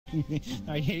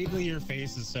I hate that your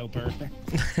face is so perfect.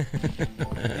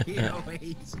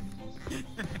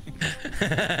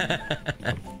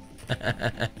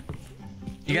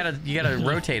 You gotta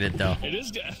rotate it though. It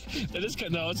is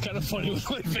good. No, it's kind of funny with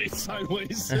my face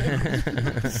sideways. do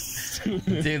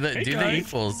the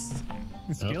equals.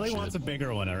 Skilly wants a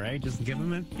bigger one, all right? Just give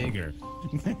him it bigger.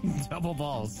 Double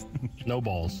balls. No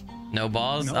balls. No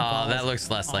balls? No oh, balls. That looks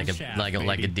less like a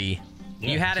D. Yeah,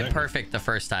 you had exactly. it perfect the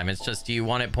first time. It's just, do you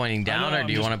want it pointing down or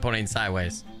do you want it pointing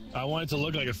sideways? I want it to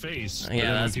look like a face.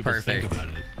 Yeah, that's perfect.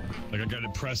 Like I got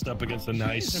it pressed up against the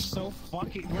nice. They're so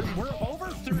fucking. We're over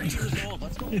 30 years old.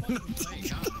 Let's go fucking play.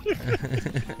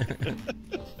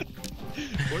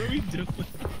 What are we doing?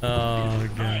 Oh All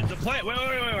god. right, the plan.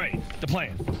 Wait. The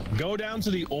plan. Go down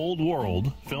to the old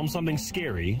world, film something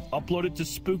scary, upload it to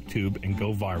SpöökTube, and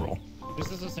go viral. This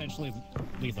is essentially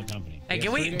Lethal Company. Hey,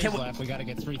 we gotta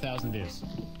get 3,000 views.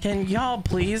 Can y'all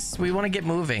please? We want to get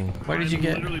moving. Where did you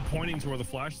get? I'm literally pointing to where the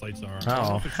flashlights are.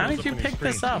 Oh, how did you pick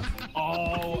this up?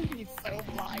 Oh, He's so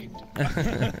blind.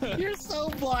 You're so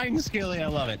blind, Skilly. I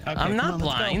love it. Okay, I'm not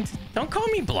blind. Don't call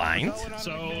me blind.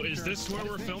 so is this where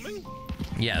we're filming?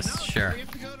 Yes, sure. We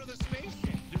have to go to the spaceship.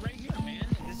 You're right here, man.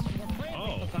 This is we're playing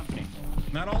Lethal Company.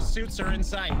 Not all suits are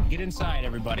inside. Get inside,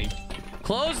 everybody.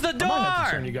 Close the I might have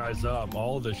to door. turn you guys up.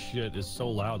 All of this shit is so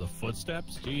loud. The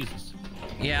footsteps, Jesus.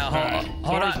 Yeah,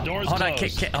 hold on. Doors Hold on.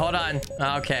 closed. Hold on.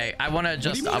 Okay, I want to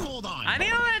adjust. Hold on. I need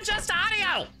to adjust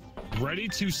audio. Ready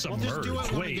to submerge. We'll just do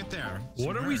it when we Wait, get there.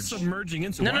 what are we submerging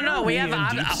into? No, Why no, no. are We we have.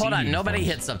 in deep Hold on. sea Nobody first?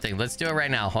 hit something. Let's do it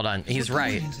right now. Hold on. He's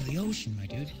right. Into the ocean, my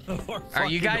dude. Are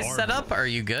you guys set up? Are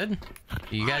you good?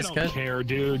 Are you guys I good? don't care,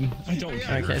 dude. I don't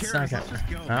care. Okay, it's not good.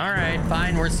 All right,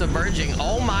 fine. We're submerging.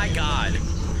 Oh my god.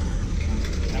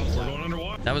 We're going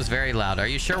underwater. That was very loud. Are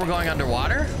you sure we're going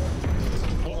underwater?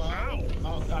 Oh, ow.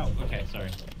 Oh, okay, sorry.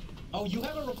 Oh, you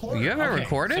have a recorder? You have it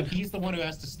recorded? So he's the one who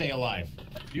has to stay alive.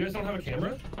 You guys don't have a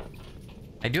camera?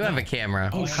 I do have a camera.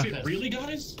 Oh, I have shit. this. Really,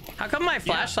 guys? How come my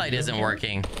flashlight isn't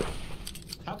working?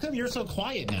 How come you're so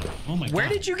quiet now? Oh my god. Where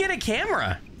did you get a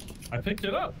camera? I picked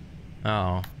it up.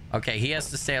 Oh, okay. He has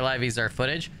to stay alive. He's our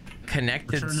footage.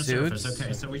 Connected Return to suits. surface.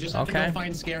 Okay, so we just have to go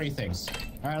find scary things.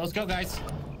 All right, let's go, guys.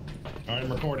 All right,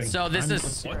 I'm recording. So this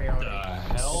is What the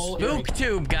hell?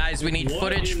 SpöökTube, guys. We need What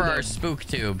footage in for the- our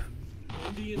SpöökTube.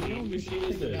 What D&D machine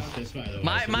is this?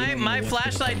 My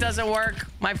flashlight doesn't work.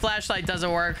 My flashlight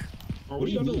doesn't work. Are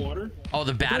we underwater? Oh,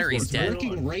 the battery's It's dead.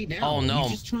 working right now. Oh no. You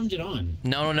just turned it on.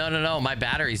 No. My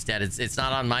battery's dead. It's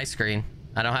not on my screen.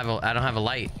 I don't have a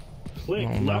light. Click,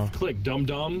 Oh, no. left click,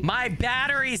 dum-dum. My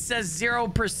battery says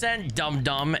 0%,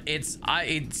 dum-dum. It's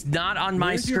not on my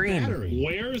Where's your screen. battery?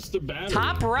 Where's the battery?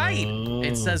 Top right.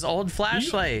 It says old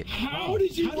flashlight. How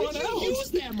did you run out?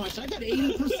 use that much? I got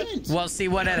 80%. Well, see,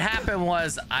 what had happened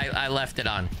was I left it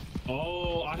on.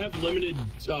 Oh, I have limited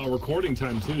recording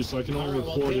time too, so I can only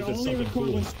record if it's something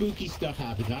cool. when spooky stuff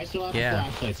happens. I still have Yeah.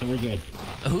 a flashlight, so we're good.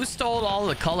 Who stole all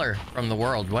the color from the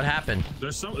world? What happened?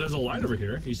 There's a light over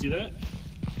here. You see that?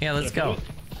 Yeah, let's go.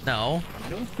 No.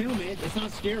 Don't film it. It's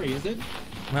not scary, is it?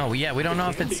 No, yeah, we don't know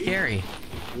if it's scary.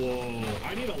 Whoa,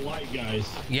 I need a light, guys.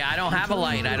 Yeah, I don't have a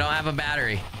light. I don't have a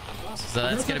battery. So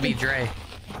that's gonna be Drae.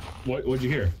 What'd you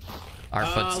hear? Our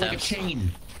Like a footsteps.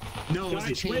 chain. No, it was a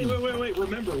Guys, chain. wait.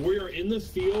 Remember, we are in the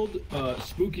field,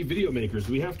 spooky video makers.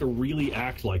 We have to really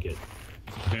act like it.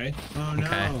 Okay? Oh no.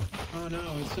 Okay. Oh no,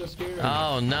 it's so scary.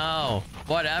 Oh no.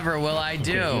 Whatever will I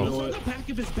do? What's on the back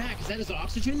of his back? Is that his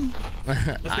oxygen?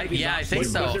 Yeah, I think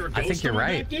Was so. there a I think ghost you're on my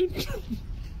right. back, dude?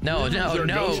 No. there a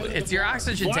ghost? It's your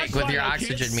oxygen tank with your Flashlight, I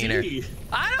oxygen can't meter. see.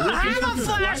 I don't Where's have your a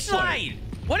flashlight.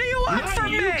 What do you want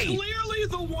from You're me? clearly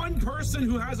the one person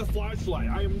who has a flashlight.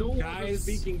 I am no longer Guys.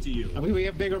 speaking to you. I mean, we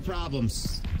have bigger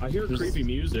problems. I hear creepy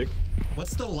music.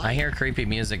 What's the light? I hear creepy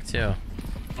music too.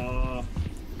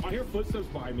 I hear footsteps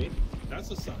by me. That's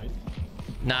a sign.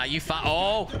 Nah, you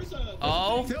Oh.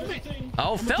 Film it.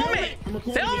 Oh, film it. I'm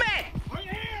recording Film it. it.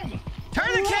 I am.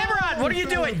 Turn the camera on. What are you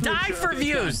doing? Dive for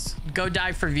views. Go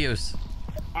dive for views.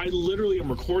 I literally am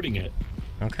recording it.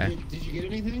 Okay. Did you get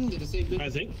anything? Did it say good? I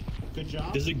think. Good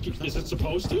job. Is it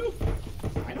supposed to?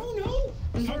 I don't know.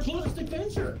 This is our first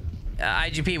adventure.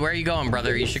 IGP, where are you going,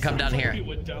 brother? You should come down here. You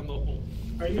went down the hole.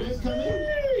 Are you guys coming?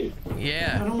 I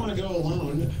Yeah. don't want to go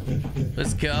alone.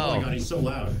 Let's Oh my go. god, he's so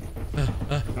loud.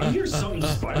 I hear something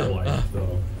spider-like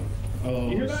though. Oh, You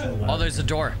hear he's that? so Oh, loud. there's a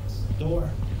door. Door.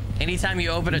 Anytime you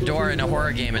open a door in a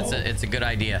horror game, it's a good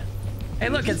idea. Hey,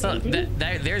 look,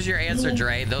 there's your answer,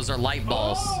 Drae. Those are light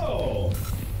balls. Oh.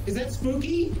 Is that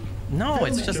spooky? No,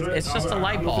 it's just a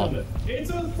light bulb. It's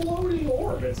a floating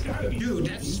orb. It's gotta be. Dude,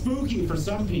 that's spooky for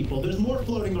some people. There's more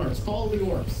floating orbs. Follow the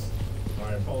orbs. All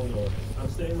right, I'm following the order. I'm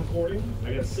staying recording.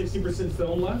 I got 60%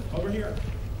 film left. Over here.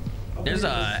 There's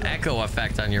a echo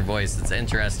effect on your voice. It's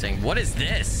interesting. What is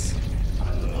this?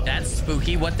 That's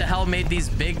spooky. What the hell made these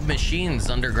big machines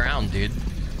underground, dude?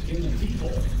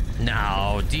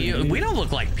 No, we don't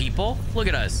look like people. Look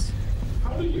at us.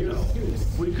 How do you know?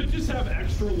 We could just have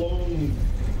extra long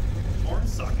arm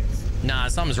sockets. Nah,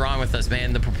 something's wrong with us,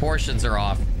 man. The proportions are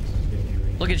off.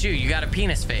 Look at you. You got a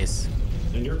penis face.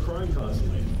 And you're crying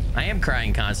constantly. I am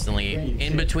crying constantly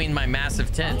in between my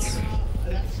massive tits.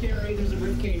 That's scary. There's a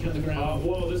ribcage on the ground.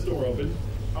 Whoa, this door opened.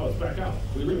 Oh, it's back out.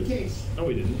 We ribcage. No,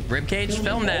 we didn't. Ribcage?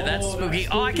 Film that. That's spooky.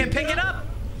 Oh, I can pick it up.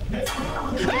 We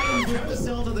have to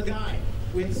sell to the guy.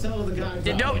 We have to sell to the guy.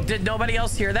 Did nobody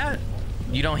else hear that?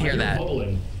 You don't hear that.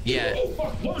 Bubbling. Yeah. Oh,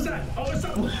 fuck. What was that? Oh, there's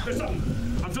something. There's something.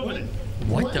 I'm filming it.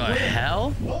 What the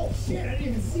hell? Oh, shit. I didn't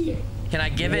even see it. Can I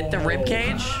give it the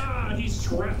ribcage? Ah, he's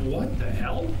trapped. What the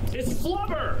hell? It's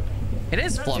Flubber. It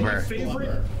is That's my Flubber.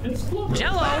 favorite. It's Flubber.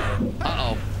 Jello.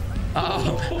 Uh-oh.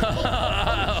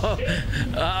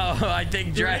 Oh, I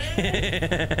think Drae.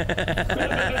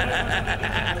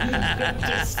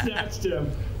 Just snatched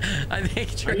him. I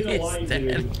think Drae is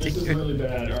dead. This is really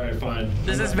bad. All right, fine.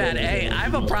 This is bad. Hey, I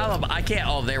have a problem. I can't.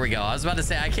 Oh, there we go. I was about to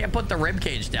say I can't put the rib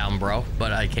cage down, bro,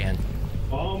 but I can.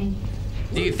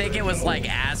 Do you think it was like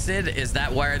acid? Is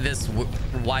that why this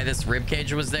rib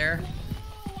cage was there?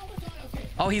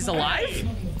 Oh, he's alive?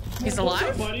 He's alive?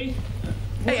 What's up, buddy?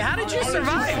 Hey, how did you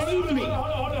survive? Hold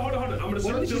on. I'm gonna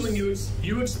start filming you.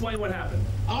 You explain what happened.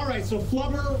 All right, so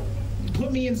Flubber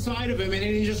put me inside of him, and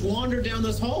he just wandered down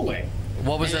this hallway.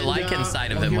 What was it like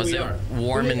inside of him? Was it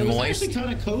warm and moist? It was actually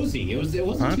kind of cozy. It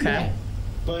wasn't too bad.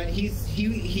 But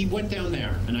he went down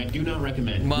there, and I do not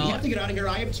recommend. Well, we have to get out of here.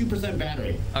 I have 2%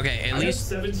 battery. Okay, at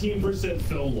least 17%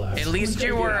 film left. At least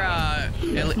you were at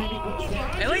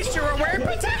least you were wearing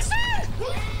protection.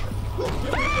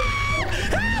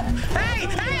 Hey,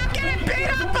 I'm getting beat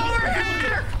up over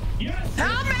here!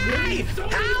 Help me!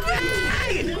 Help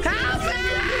me! Help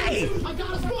me! I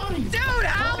got his body! Dude,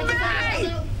 help me!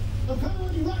 I'm coming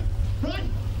on you, run!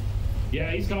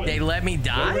 Yeah, he's coming. They let me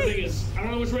die? I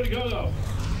don't know which way to go, though.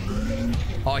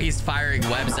 Oh, he's firing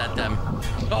webs at them.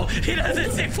 Oh, he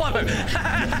doesn't see Flubber.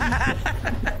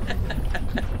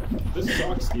 This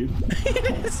sucks, dude. He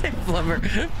didn't say Flubber.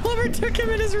 Flubber took him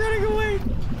and is running away.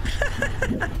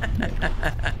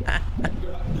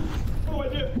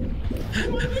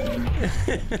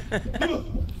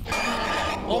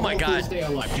 Oh my god. Stay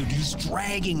alive. Dude, he's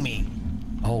dragging me.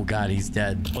 Oh god, he's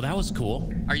dead. Well, that was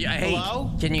cool. Are you? Hey,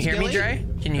 hello? Can you hear me, Drae?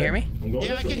 Can you hear me?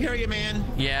 Yeah, I can hear you, man.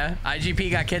 Yeah, IGP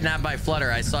got kidnapped by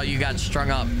Flutter. I saw you got strung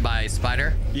up by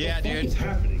Spider. Yeah, dude. What's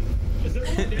happening? Is there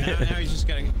now he's just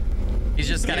gotta. He's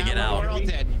just gotta get out. We're all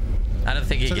dead. I don't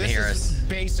think he can hear us.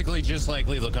 Basically, just like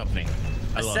Lethal Company.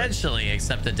 Essentially,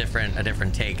 except a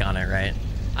different take on it, right?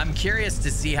 I'm curious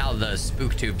to see how the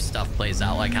SpöökTube stuff plays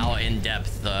out, like how in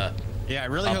depth the I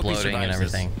really hope he uploading and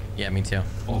everything. This. Yeah, me too.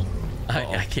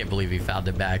 I can't believe he found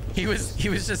it back. He was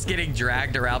just getting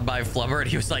dragged around by Flubber, and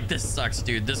he was like, "This sucks,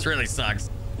 dude. This really sucks."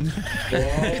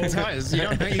 It does. You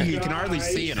don't think you can hardly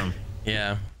see him.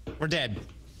 Yeah. We're dead.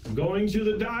 Going to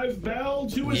the dive bell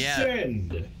to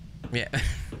ascend. Yeah.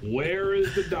 Where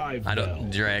is the dive bell?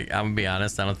 Drae, I'm gonna be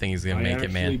honest. I don't think he's gonna make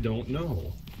it, man. I don't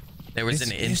know. There was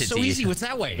an entity. It's so easy. What's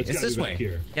that way? It's this way.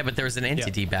 Here. Yeah, but there was an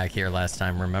entity back here last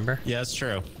time. Remember? Yeah, that's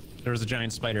true. There was a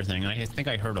giant spider thing. I think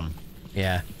I heard him.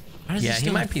 Yeah. Yeah, he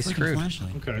might be screwed.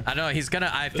 Okay. I know he's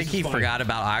gonna. I think he forgot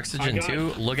about oxygen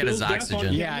too. Look at his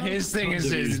oxygen. Yeah, his thing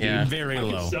is very low.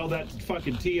 I could sell that to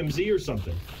fucking TMZ or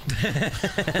something.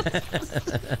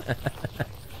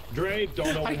 Drae,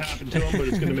 don't know what happened to him, but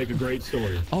it's gonna make a great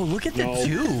story. Oh, look at the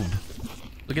tube.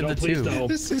 Look at the tube. No.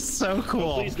 This is so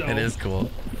cool. No, please, no. It is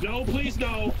cool. No, please,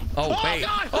 no. Oh, wait.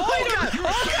 God. Oh, God.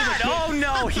 Oh, God. Oh,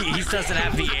 no. He doesn't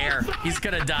have the air. He's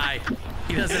going to die.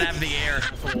 He doesn't have the air.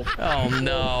 Oh,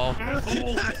 no.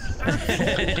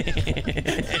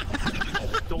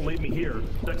 Don't leave me here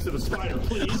next to the spider,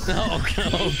 please. Oh,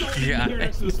 God. Here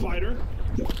next to the spider.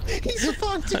 He's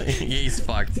fucked. He's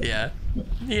fucked, yeah.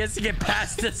 He has to get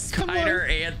past the spider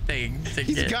ant thing to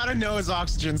He's gotta know his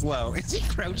oxygen's low. Is he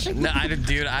crouching? No,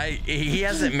 dude, he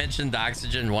hasn't mentioned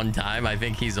oxygen one time. I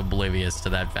think he's oblivious to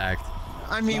that fact.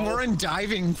 I mean, we're in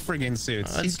diving friggin'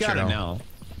 suits. He's gotta know.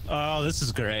 Oh, this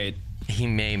is great. He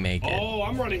may make it. Oh,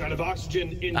 I'm running out of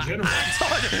oxygen in general.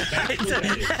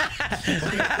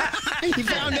 He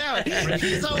found out.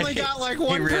 He's only got like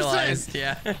 1%. He realized,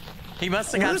 yeah. He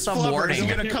must have got some warning. I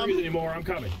can't breathe anymore. I'm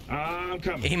coming. I'm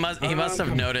coming. He must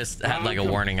have noticed, had like a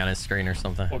warning on his screen or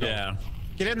something. Okay. Yeah.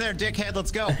 Get in there, dickhead.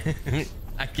 Let's go.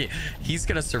 He's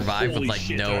gonna survive with like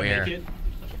no air.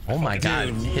 Oh my God.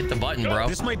 Hit the button, bro.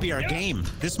 This might be our game.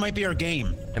 This might be our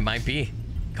game. It might be.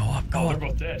 Go up, go up. They're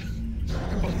both dead.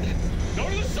 They're both dead. Go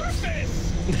to the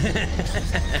surface!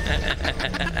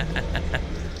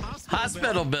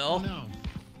 Hospital bill. Oh,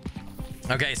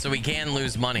 no. Okay, so we can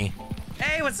lose money.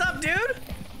 Hey, what's up, dude?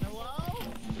 Hello?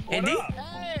 Indy? up?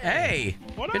 Hey.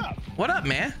 What up? What up,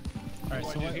 man? All right,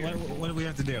 so what do we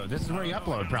have to do? This is where you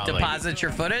upload, probably. Deposit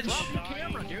your footage? Drop the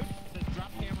camera, dude.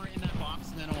 Drop camera in that box,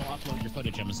 and then it will upload your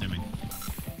footage, I'm assuming.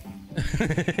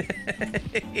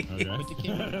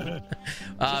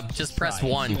 Just press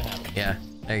 1. Yeah,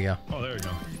 there you go. Oh, there we go.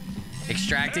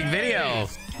 Extracting video.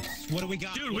 What do we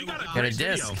got? Dude, we got a Got a great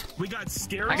disc. video. We got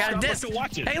scary I got a stuff. disc. Let's go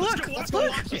watch it. Hey, Let's look, go watch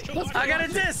look. it. Let's go watch I it. got a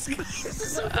disc.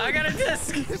 I got a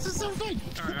disc. This is so fun.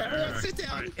 Everyone sit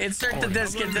down. Insert the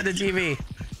disc into the TV.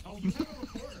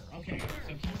 Okay, so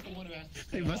he's the one who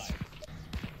asked. Hey, what's... All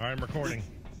right, I'm recording.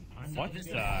 What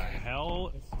the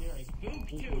hell?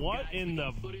 What in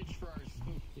the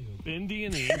Bindi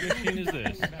and the English scene is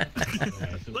this?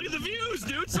 Look at the views,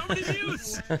 dude. So many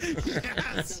views.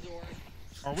 Yes.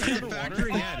 Are we underwater?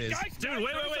 Yeah, it is. Dude,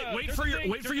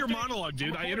 wait for your monologue,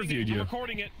 dude. I interviewed you. I'm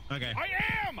recording it. Okay. I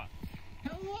am.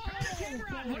 Hello!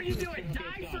 What are you doing?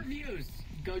 Die for views.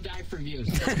 Go die for views.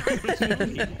 It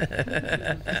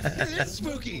is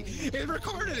spooky. It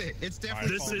recorded it. It's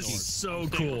definitely This spooky. is so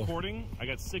cool. Recording. I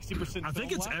got 60%. I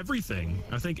think it's left. everything.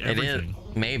 I think It everything.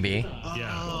 is. Maybe.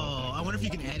 Yeah. Oh, I wonder if you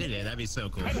can edit it. That'd be so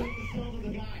cool.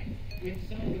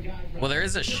 Well, there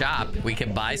is a shop. We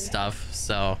can buy stuff,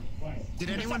 so... Did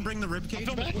anyone bring the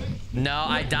ribcage back? No,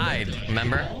 I died,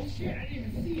 remember?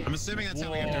 I'm assuming that's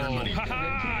how we have to earn money.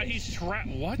 Haha, he's trapped.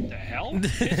 What the hell? It's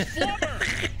Flubber!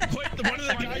 Wait, one of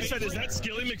the guys said, is that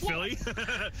SkillyMcFilly?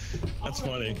 That's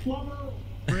funny.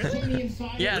 Really?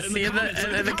 Yeah, see in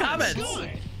the comments.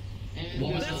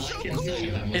 That's so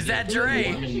cool. Is that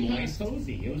Drae?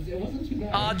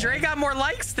 Oh, Drae got more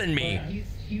likes than me.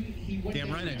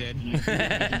 Damn right I did.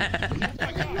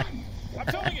 I'm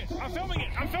filming it! I'm filming it!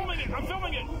 I'm filming it! I'm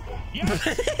filming it! Yes!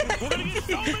 We're gonna get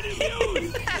so many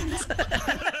views!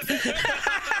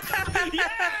 Yeah!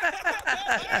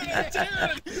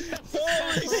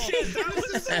 Holy shit! That was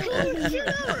the coolest shit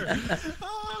ever!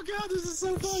 Oh god, this is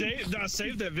so fun.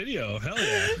 Save that video. Hell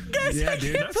yeah. Guys, Yeah, I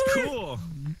dude, can't that's believe- cool.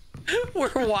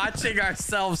 We're watching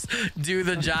ourselves do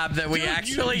the job that we Dude,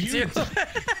 actually do.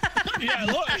 Yeah,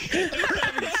 look. We're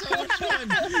having so much fun.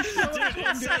 Dude,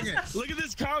 it says, look at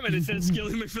this comment. It says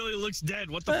SkillyMcFilly looks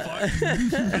dead. What the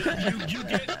fuck? you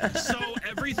get so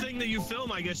everything that you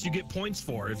film, I guess you get points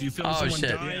for. If you film Oh someone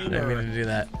shit! dying I'm or gonna do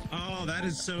that. Oh, that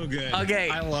is so good. Okay.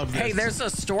 I love this. Hey, there's a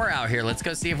store out here. Let's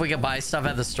go see if we can buy stuff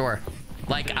at the store.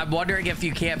 Like, I'm wondering if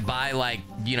you can't buy, like,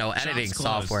 you know, editing Shop's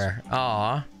closed. software.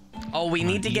 Aw. Oh, we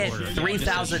need to get e-order.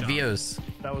 3,000 views.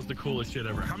 that was the coolest shit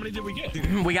ever. How many did we get?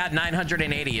 We got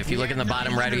 980 if you look in the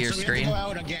bottom right of your So we screen. have to go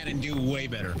out again and do way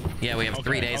better. Yeah, we have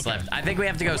 3 days left. I think we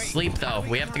have to go sleep, though.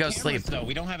 We have to go sleep. Though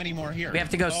we don't have any more here. We have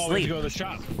to go Oh, we have to sleep. go to the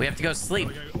shop. We have to go sleep.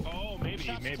 Oh, maybe.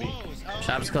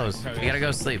 Shop's closed. We gotta go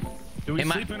sleep. Do we It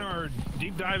might- sleep in our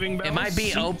deep diving bells? It might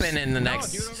be open in the No,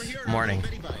 next do it over here. morning.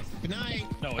 Good night.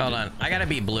 No, Hold on. I gotta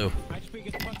be blue. I speak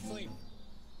as fuck sleep.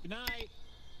 Good night.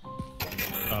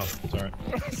 Oh, sorry.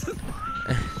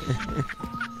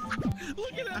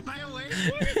 Look at that. Am I awake?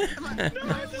 Am I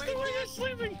awake?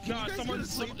 Sleeping. No,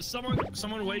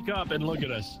 someone wake up and look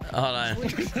at us. Hold on.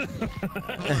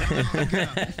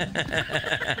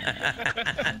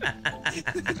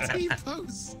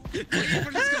 T-pose. We're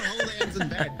just gonna hold hands in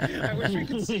bed. I wish we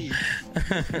could see.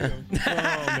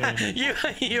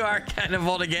 You are kind of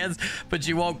holding hands, but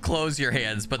you won't close your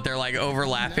hands, but they're like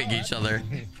overlapping each other.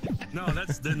 No,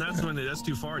 that's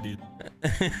too far, dude.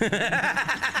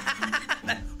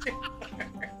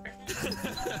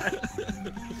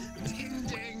 Ding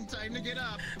ding, time to get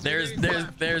up. There's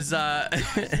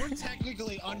We're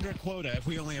technically under quota if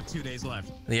we only have 2 days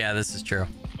left. Yeah, this is true.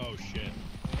 Oh shit.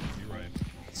 You're right.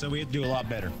 So we have to do a lot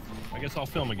better. I guess I'll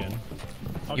film again.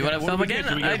 You want to what film do we get? again?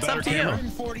 Do we get a It's up better to you. camera?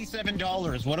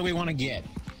 $147. What do we want to get?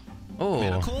 Oh.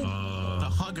 Medical? The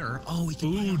hugger. Oh, we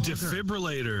can buy Ooh, a hugger.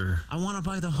 defibrillator. I want to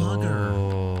buy the hugger.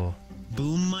 Oh.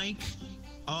 Boom mic.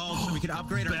 Oh, so we could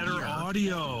upgrade our Better gear.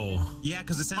 audio. Yeah,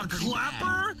 because it A sounds pretty bad.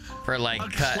 clapper? For like A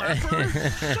cut. clapper?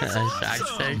 That's Shock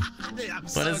awesome. stick. Yeah, I'm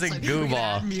What so is a excited. goo We can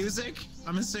ball? add music,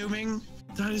 I'm assuming.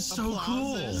 That is so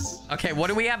Applauses. cool. Okay, what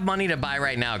do we have money to buy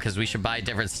right now? Because we should buy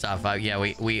different stuff. Yeah,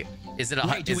 we is it a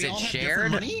Wait, do is we it all have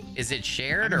shared? different money? Is it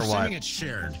shared I'm or what? assuming it's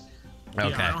shared. Okay.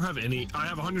 Yeah, I don't have any. I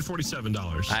have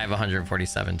 $147. I have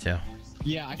 147 too.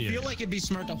 Yeah, I Yeah. feel like it'd be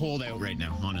smart to hold out right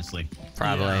now, honestly.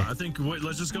 Probably. Yeah, I think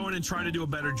let's just go in and try to do a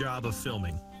better job of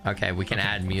filming. Okay, we can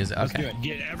add music. Okay.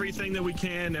 Get everything that we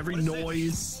can, every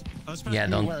noise. Yeah,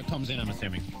 don't. Where it comes in, I'm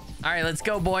assuming. All right, let's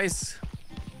go, boys.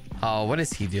 Oh, what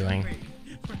is he doing?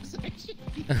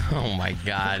 Oh my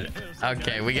God.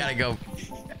 Okay, we gotta go.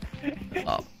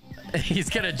 Oh, he's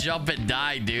gonna jump and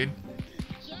die, dude.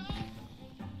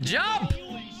 Jump!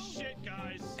 Holy shit,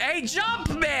 guys. Hey,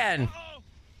 jump, man!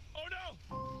 Oh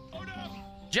no! Oh no!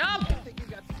 Jump!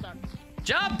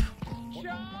 Jump! Where do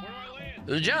I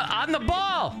land? Jump on the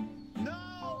ball!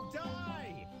 No,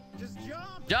 die! Just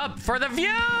jump! Jump for the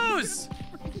views!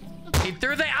 He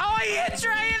threw the. Oh, he hit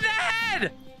Drae in the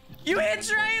head! You hit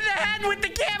Drae in the head with the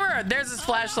camera! There's his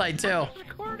flashlight, too.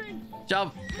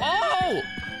 Jump. Oh!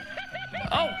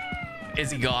 Oh!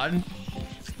 Is he gone?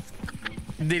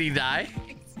 Did he die?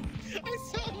 I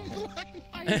saw him blind.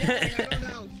 I don't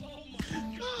know.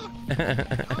 Oh,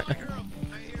 girl.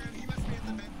 I hear him. He must be in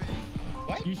the med bay.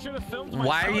 What? You should have filmed. my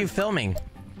Why are son. you filming?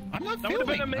 I'm not That would have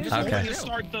been filming. amazing. Okay. Way to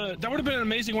start the. That would have been an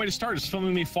amazing way to start. Is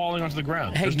filming me falling onto the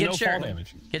ground. Hey, There's get no your fall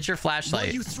damage. get your Well,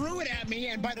 flashlight. you threw it at me,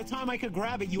 and by the time I could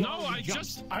grab it, you No, already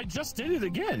jumped. I just did it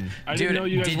again. I Dude, didn't know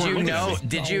you guys did weren't you looking know? at me.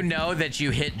 Did you know that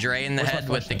you hit Drae in the Where's my head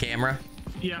with the flashlight? camera?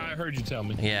 Yeah, I heard you tell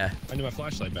me. Yeah. I need my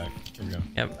flashlight back. Here we go.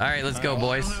 Yep. All right, let's go, I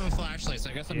boys. don't have a flashlight, so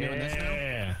I guess I'm doing this now.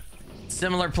 Yeah.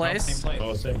 Similar place.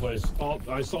 Oh, same place. Oh,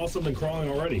 I saw something crawling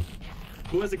already.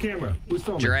 Who has the camera? Who's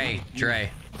filming? Drae.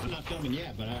 I'm not filming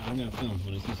yet, but I'm gonna film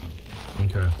when I see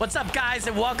something. Okay. What's up, guys,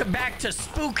 and welcome back to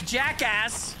Spook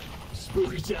Jackass.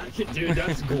 Spooky jacket, dude.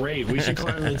 That's great. We should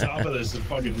climb to the top of this and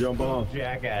fucking jump off.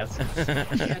 Jackass.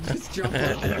 Yeah, just jump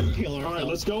off and kill All right,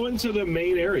 let's go into the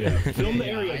main area. Film the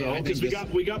Yeah, area I though, think because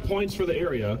we got points for the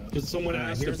area. Because someone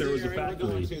asked if there was a We're factory.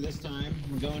 going to this time.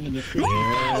 We're going to the.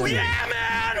 Oh yeah,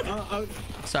 man!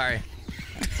 Sorry.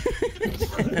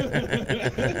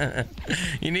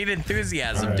 You need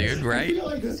enthusiasm, dude, I right? feel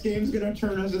like this game's gonna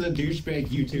turn us into douchebag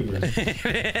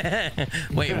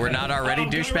YouTubers. Wait, we're not already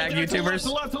douchebag YouTubers?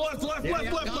 Left. Got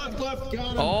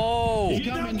him. Oh! He's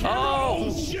coming.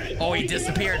 Oh! Shit. Oh, he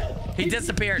disappeared. He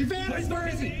disappeared. Where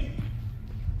is he?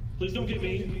 Please don't get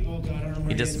me. Oh god, I don't know.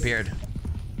 He disappeared.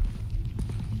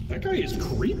 That guy is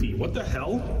creepy. What the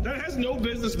hell? That has no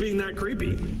business being that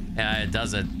creepy. Yeah, it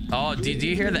doesn't. Oh, did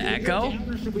you hear the echo?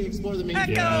 Should we explore the main?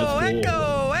 Echo! that's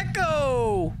cool. Echo!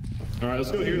 All right, let's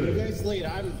go here You then. guys lead.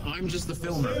 I'm just the Stay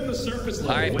filmer. on the surface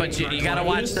level. All right, Wait, but can I you gotta climb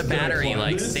watch this? the Can I battery, climb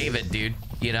like, this? save it, dude.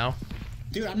 You know?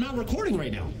 Dude, I'm not recording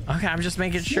right now. Okay, I'm just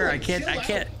making sure. I Chill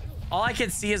can't. All I can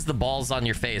see is the balls on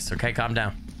your face. Okay, calm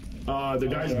down. The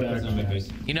guy's back.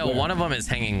 You know, one of them is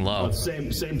hanging low.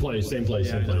 Same place.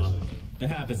 It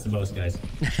happens to most guys.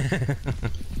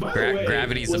 By the way,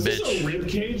 Gravity's a was this bitch. a rib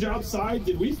cage outside?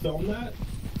 Did we film that?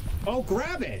 Oh,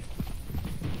 grab it.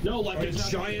 No, like a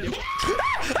giant.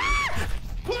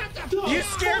 What the? You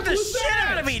scared the shit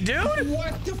out of me, dude.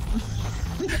 What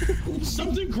the?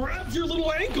 Something grabbed your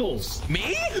little ankles.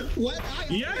 Me? What?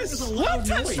 Yes. It was a What loud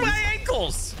touched noise. my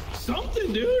ankles?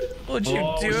 Something, dude. What'd you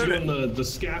Oh, do? it's doing the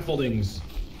scaffoldings.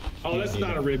 Oh, that's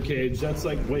not a rib cage. That's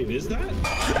like, wait, is that?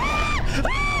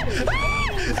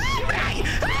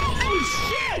 Oh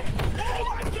shit! Oh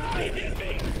my god, he hit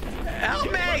me!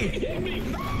 Help me! He hit me!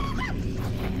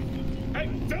 Hey,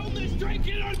 film this, Drae,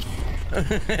 get on!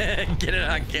 Get it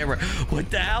on camera. What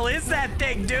the hell is that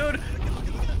thing, dude?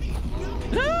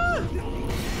 Ah!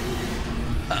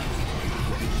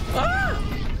 Ah!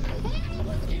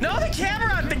 No, the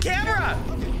camera! The camera!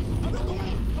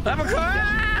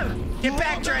 Get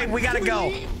back, Drae. We gotta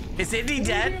go. Is Indy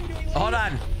dead? Hold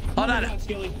on.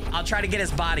 I'll try to get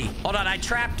his body. Hold on. I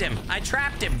trapped him.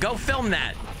 Go film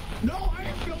that. No, I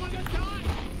ain't filming a gun.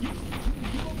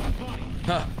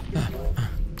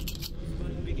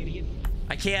 Big idiot.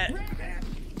 I can't.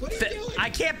 What are you doing? I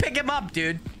can't pick him up,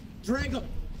 dude. Drag him.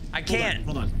 I can't.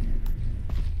 Hold on.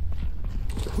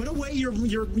 Put away your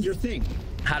thing.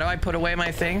 How do I put away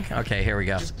my thing? Okay, here we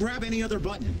go. Just grab any other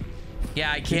button.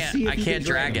 Yeah, I see can't. if I you can't can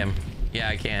drag drag him. him. Yeah,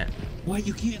 I can't. What?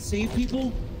 You can't save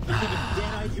people? You have a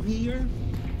dead eye here?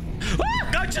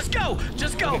 No, just go.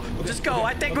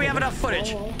 I think we have enough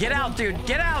footage. Get out, dude.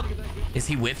 Get out. Is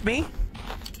he with me?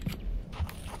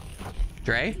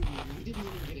 Drae? We didn't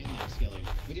even get in there, Skilly.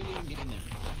 We didn't even get in there.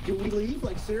 Did we leave?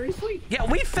 Like, seriously? Yeah,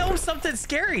 we filmed something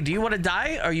scary. Do you want to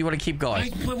die or you want to keep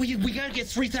going? But we gotta get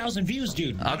 3,000 views,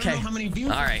 dude. I don't Okay. know how many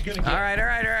views All right. it's gonna get. All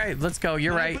right. Let's go.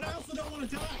 You're right. But I also don't want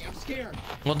to die. I'm scared.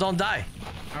 Well, don't die.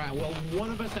 All right, well,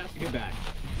 one of us has to get back.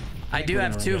 I do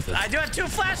have two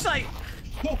flashlights.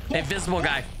 Whoa. Invisible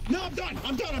guy. No, I'm done.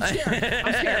 I'm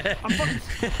scared. I'm fucking...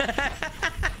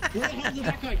 Where the hell did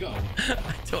that guy go?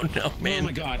 I don't know, man. Oh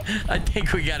my god. I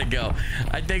think we gotta go.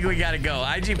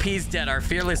 IGP's dead. Our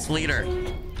fearless leader.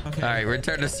 Okay. All right,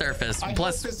 return to surface. I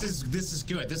Plus, hope this is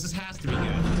good. This has to be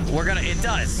good. we're gonna. It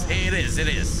does. It is. It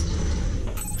is.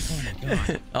 Oh my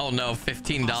god. Oh no,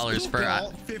 $15 for.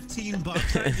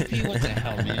 $15. What the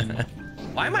hell, man?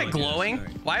 Why am I glowing?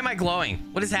 Why am I glowing?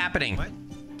 What is happening? What?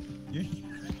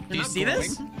 Do you see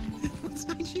this?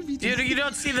 Dude, you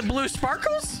don't see the blue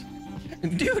sparkles?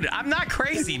 Dude, I'm not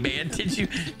crazy, man. Did you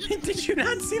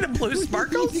not see the blue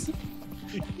sparkles?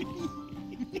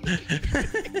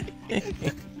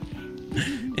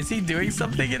 Is he doing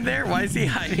something in there? Why is he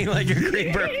hiding like a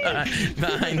creeper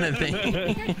behind the thing?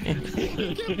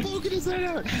 He kept poking his head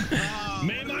out.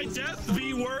 May my death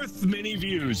be worth many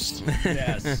views.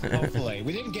 Yes, hopefully.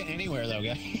 We didn't get anywhere though,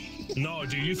 guys. No,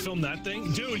 dude, you filmed that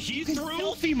thing? Dude, he threw...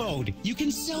 Selfie mode. You can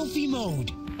selfie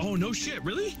mode. Oh, no shit,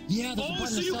 really? Yeah, there's a oh, button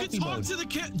so of you can selfie talk mode. to the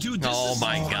camera. Dude, this Oh is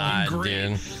my god, great.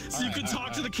 dude. So you can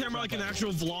talk to the camera like an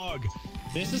actual vlog.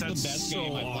 This is That's the best so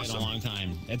game I've played in awesome. a long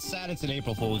time. It's sad it's an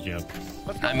April Fool's joke.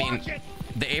 I mean,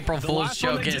 the April Fool's last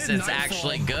one joke they is did, it's Nightfall.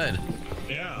 actually good.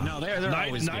 Yeah. No, they're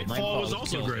always good. Nightfall was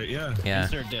also kills. great, yeah. Yeah.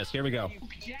 Insert disc. Here we go.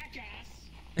 Jackass.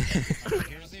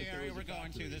 Here's the area we're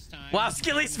going to this time. Wow,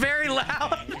 Skilly's very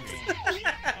loud.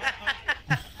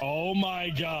 Oh my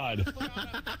god.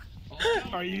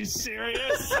 Are you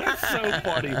serious? That's so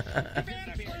funny. Oh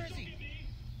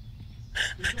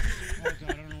god,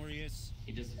 I don't know where he is.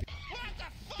 He just.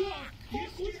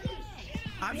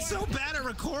 I'm so bad at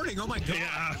recording. Oh my god.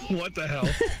 Yeah, what the hell?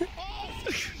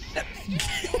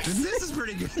 This is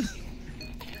pretty good.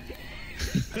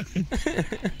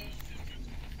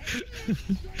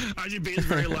 RGB is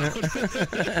very loud.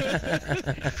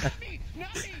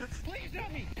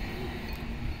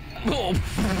 Oh.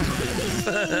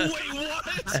 Wait, what?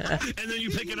 And then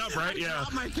you pick it up, right? Yeah.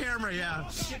 On my camera, yeah.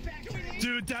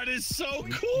 Dude, that is so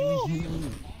cool.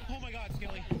 Oh my god,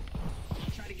 Skilly.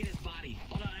 Try to get his body.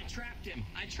 Hold on, I trapped him.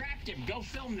 I trapped him. Go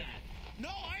film that. No,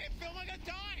 I ain't filming a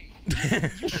die.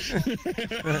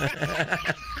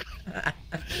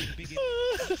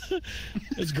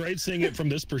 It's great seeing it from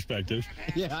this perspective.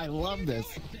 Yeah, I love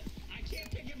this. I can't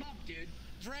pick him up, dude.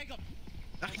 Drag him.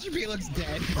 RGB looks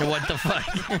dead. What the fuck?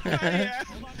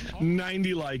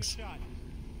 90 likes.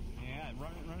 Yeah,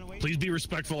 run away. Please be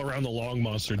respectful around the long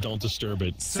monster. Don't disturb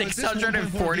it.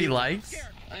 640 likes.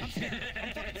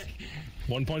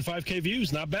 1.5k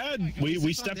views, not bad.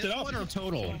 We stepped it up. One or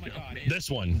total? This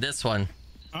one. This one.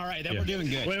 All right, then Yeah. we're doing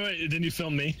good. Wait, didn't you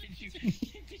film me?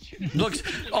 Looks.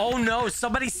 Oh no!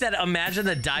 Somebody said, "Imagine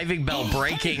the diving bell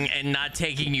breaking and not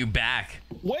taking you back."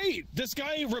 Wait, this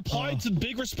guy replied to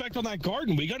big respect on that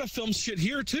garden. We gotta film shit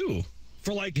here too,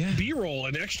 for like B-roll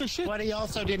and extra shit. But he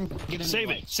also didn't get any Save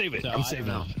it, likes. save it. So I'm I saving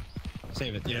don't it. know.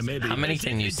 Save it. Yeah, maybe. How many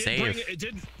can you did save?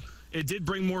 It did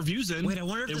bring more views in. Wait, I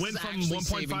wonder if it this went is from actually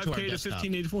saving to our 1.5k to desktop.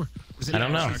 1584. Is it I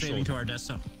don't know. actually saving to our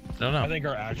desktop? I don't I know. think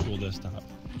our actual desktop.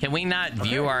 Can we not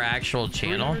view our actual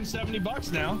channel?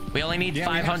 $370 now. We only need Yeah,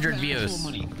 we have 500 some actual views.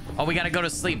 money. Oh, we gotta go to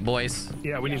sleep, boys.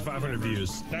 Yeah, we need 500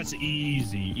 views. That's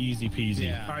easy peasy.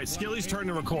 Yeah. All right, Skilly's turn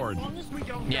to record.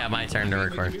 Yeah, my turn to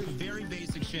record. We do very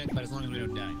basic shit, but as long as we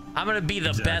don't die. I'm gonna be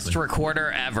the best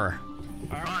recorder ever.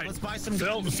 All right, let's buy some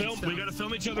film. guns and We stuff. gotta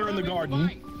film each other in the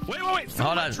garden. Wait. Film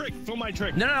Hold my on. trick. Film my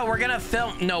trick. No, we're gonna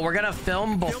film. No, we're gonna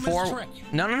film his before. trick.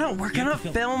 No. We're gonna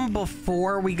film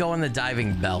before we go in the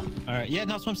diving bell. All right, yeah,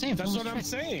 that's what I'm saying. That's what I'm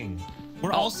saying.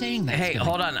 We're all saying that. Hey, Skilly.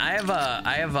 hold on. I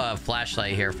have a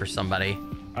flashlight here for somebody.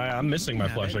 I'm missing my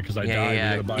flashlight because I died. We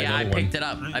Yeah. gotta buy I another picked one. it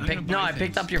up. I'm I gonna picked. No, buy I picked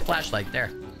things. up your flashlight there.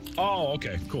 Oh,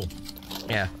 okay, cool.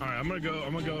 Yeah. All right, I'm gonna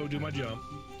go do my jump.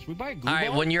 Should we buy a glue All right.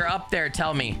 ball? When you're up there,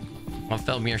 tell me. I'll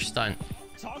film your stunt.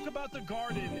 Talk about the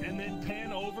garden and then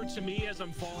pan over to me as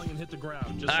I'm falling and hit the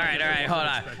ground. Just All like right. everyone Hold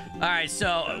on. expected. All right.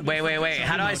 So wait.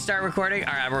 How do I start recording?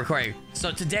 All right, I'm recording.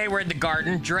 So today we're in the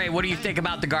garden. Drae, what do you think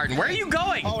about the garden? Where are you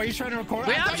going? Oh, are you trying to record?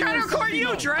 Wait, I I'm thought trying to were record selfie you,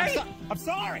 mode. Drae. I'm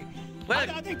sorry. What?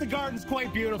 I think the garden's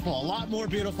quite beautiful. A lot more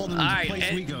beautiful than All the right.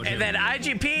 place we go to. And then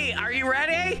IGP, are you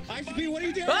ready? IGP, what are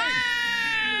you doing? Hey!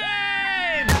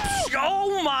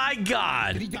 Oh my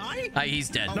God. Did he die? He's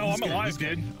dead. No, I'm alive,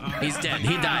 dude. He's dead.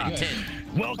 He died.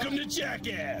 Good. Welcome to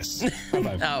Jackass.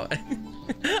 Oh,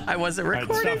 I wasn't All right,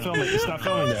 recording. stop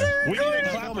filming there. We need a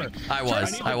clapper. I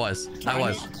was.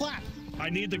 Clap. I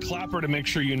need the clapper to make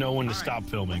sure you know when to stop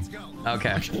filming.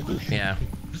 Okay. Yeah.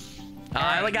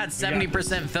 I only got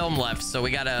 70% film left, so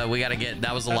we gotta get.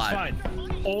 That was a That's lot.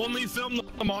 fine. Only film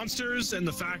the monsters and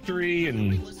the factory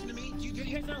and You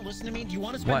guys aren't listening to me. Do you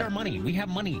want to spend What? our money? We have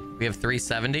money. We have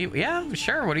 370. Yeah,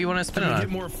 sure. What do you want to spend it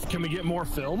on? Can we get more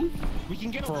film? We can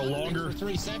get For a longer- for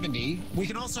 370. We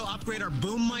can also upgrade our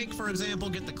boom mic, for example.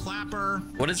 Get the clapper.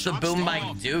 What does the boom mic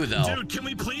do, though? Dude, can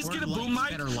we please get a boom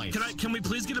mic? Better lights. Can we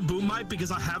please get a boom mic?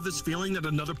 Because I have this feeling that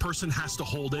another person has to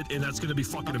hold it, and that's going to be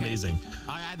fucking amazing.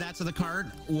 I add that to the cart.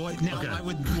 What now? Okay. I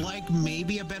would like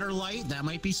maybe a better light. That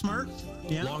might be smart.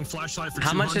 Yeah. Long flashlight for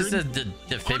How 200. much is the Oh,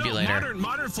 no, defibrillator?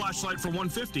 modern flashlight for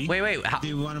 150. Wait. Do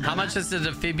you want to How buy much that? is the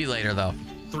defibrillator, though?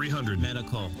 300.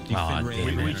 Medical. Aw,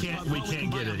 defibrillator. damn it. We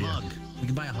can't get it yet. Hug. We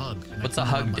can buy a hug. What's a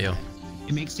hug do?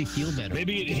 It makes you feel better.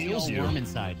 Maybe it heals you. Warm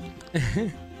inside.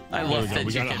 I love that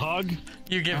We you got a can, hug.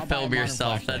 you can I'll buy a film modern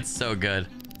yourself. flashlight. That's so good.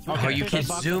 Okay. Oh, you can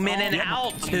zoom in and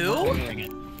out, too?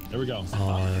 There we go.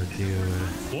 Oh, dude.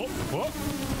 Whoop,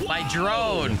 whoop. My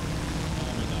drone.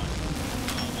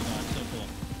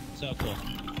 So cool.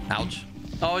 Ouch.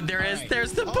 Oh, there's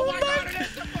the boom Oh my God, mic. it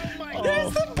is the boom mic.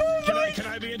 There's the boom mic. Can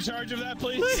I be in charge of that,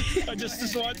 please? Just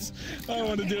this once. I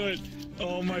want to do it.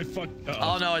 Oh my fuck.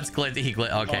 Oh no, it's glitchy.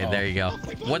 Okay, there you go.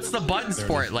 What's the buttons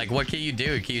for it? Like, what can you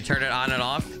do? Can you turn it on and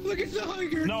off? Look at the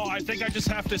hugger. No, I think I just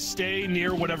have to stay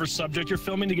near whatever subject you're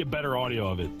filming to get better audio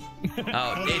of it.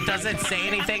 Oh, it doesn't say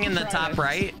anything in the top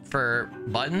right for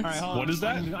buttons. What is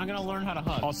that? I'm gonna learn how to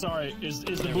hug. Oh, sorry. Is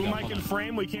the boom mic in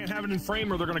frame? We can't have it in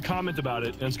frame or they're going to comment about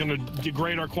it and it's going to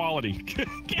degrade our quality.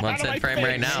 Well, it's in frame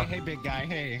right now. Hey, big guy.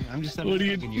 Hey, I'm just. What do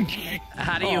you- you?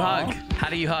 How do you hug? How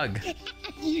do you hug?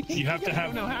 You have to I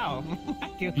have. don't know how.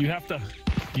 You have to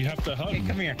hug. Hey,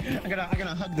 come here. I'm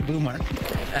gonna hug the boom mic.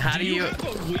 How do you? have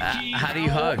a wiki How do you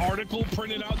hug? article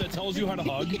printed out that tells you how to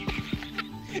hug?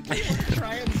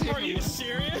 Try it. See if Are it you works.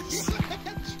 serious?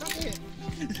 Try it.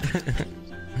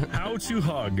 How to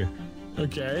hug.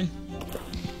 Okay.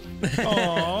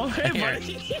 Oh, hey, Here.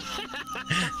 buddy.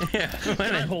 Yeah,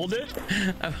 Can I hold it? I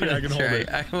Yeah, I wanna can hold try. it.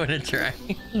 I want to try.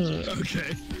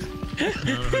 Okay.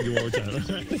 Hug you one more time.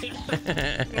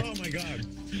 Oh my god.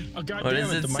 Oh, god What damn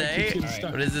does it, it the mic say? keeps getting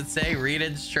stuck. What does it say? Read Hug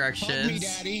me, instructions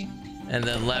daddy. and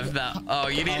then left mouse. Oh,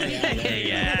 you need. Yeah,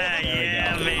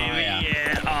 baby.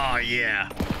 Yeah. Oh yeah.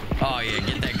 Oh yeah.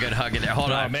 Get that good hug in there.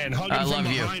 Hold Oh on. man, hugging I from love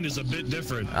you. behind is a bit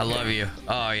different. I love you.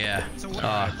 Oh yeah. So what does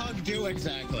a hug do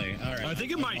exactly? All right. I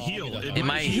think it might heal. It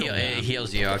might heal. It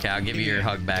heals you. Okay, I'll give you your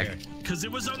hug back. Because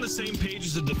it was on the same page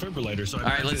as the defibrillator. So All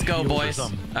right, let's go, boys. All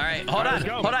right, hold on, let's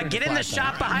go. hold on. Get in the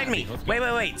shop behind me.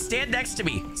 Wait. Stand next to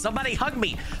me. Somebody hug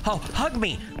me. Oh, hug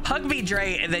me,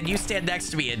 Drae, and then you stand next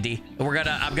to me, Indy. We're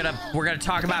gonna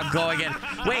talk about going in.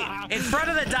 Wait, in front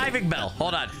of the diving bell.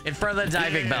 Hold on, in front of the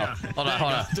diving bell. Hold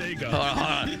on. There you go.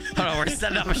 Hold on. We're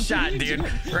setting up a shot, dude.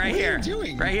 Right here.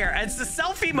 doing? Right here. It's the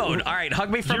selfie mode. All right,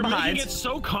 hug me from You're behind. making it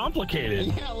so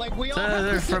complicated. Yeah, like we all have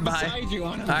to sit From behind. beside you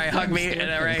on All right, hug me, and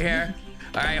then right here.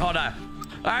 All right, hold on.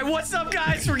 All right, what's up,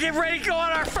 guys? We're getting ready to go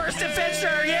on our first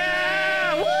adventure.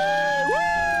 Yeah! Woo!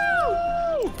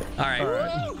 All right. All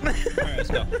right, let's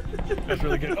go. That's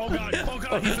really good. Oh god,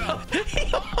 he fell.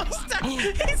 He almost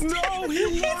died. No,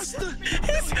 he lost the.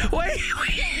 Wait.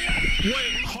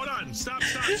 Wait, hold on. Stop.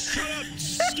 Shut up.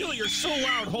 Skilly, you're so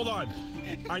loud. Hold on.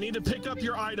 I need to pick up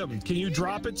your item. Can you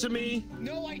drop it to me?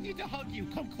 No, I need to hug you.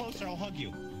 Come closer. I'll hug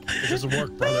you. It doesn't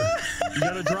work, brother. You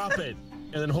gotta drop it,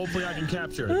 and then hopefully I can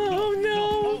capture it. Oh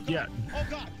no. Yeah. Oh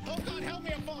god, help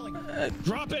me! I'm falling.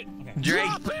 Drop it. Drake.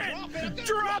 Drop it.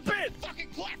 Drop it. Fucking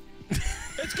clap.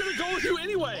 It's gonna go with you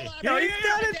anyway. No, he's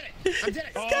got I it. did it. I did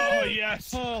it. Oh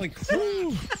yes. Holy crap!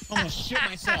 Almost shit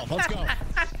myself. Let's go.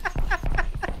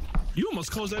 You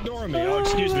almost closed that door on me. Oh,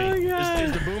 excuse me.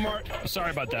 Is the boom art? Sorry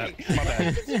about that. My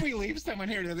bad. If we leave someone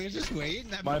here, do they just wait?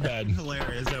 That'd My be bad.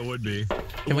 Hilarious. That would be.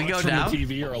 Can we go Watch from down? the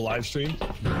TV or a live stream?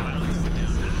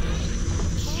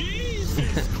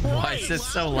 Jesus Christ. Why is this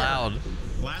so loud?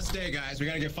 Last day, guys. We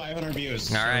gotta get 500 views.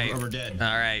 All right. Or we're dead.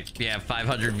 All right. Yeah,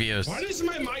 500 views. Why does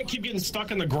my mic keep getting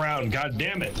stuck in the ground? God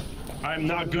damn it. I'm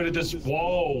not good at this.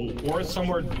 Whoa. We're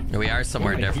somewhere. We are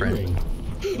somewhere different.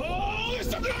 Oh, there's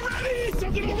something already!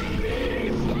 Something already!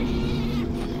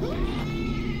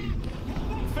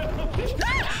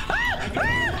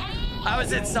 I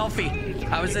was in selfie.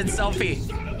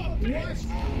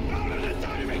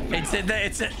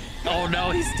 It's in. Oh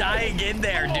no, he's dying in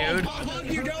there, dude. I'll hug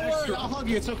you. Don't worry. I'll hug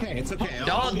you. It's okay. It's okay.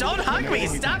 Don't hug me.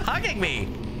 Stop hugging me.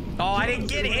 Oh, I didn't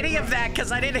get any of that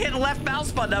because I didn't hit the left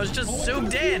mouse button. I was just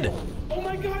zoomed in. Oh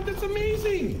my god, that's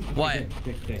amazing! What?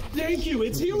 Thank you,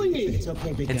 it's healing me! It's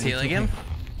okay, big It's guy. healing him?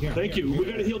 Thank you, we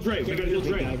gotta heal Drae,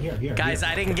 Here. Guys,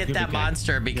 I didn't get that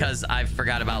monster because I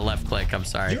forgot about left click. I'm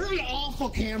sorry. You're an awful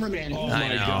cameraman. Oh I my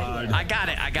know. god. I got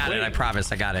it. I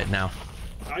promise. I got it now.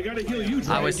 I gotta heal you,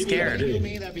 Drae. I was scared.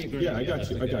 Yeah, I got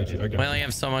you. We only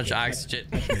have so much oxygen.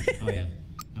 Oh yeah.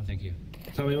 Oh, thank you.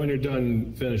 Tell me when you're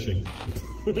done finishing.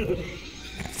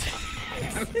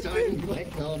 I'm dying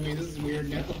like telling me this is weird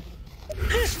now.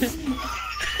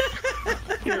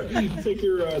 Here, take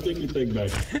your thing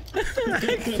back.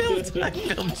 I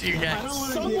filmed you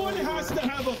guys. Someone has to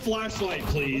have a flashlight,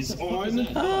 please. On.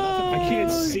 I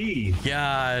can't see.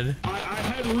 God. I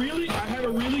had a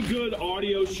really good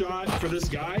audio shot for this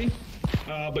guy,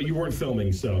 but you weren't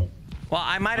filming, so. Well,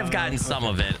 I might have gotten some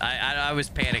of it. I was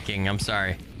panicking. I'm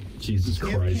sorry. Jesus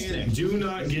Christ! Do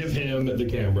not give him the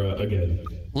camera again.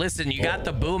 Listen, you got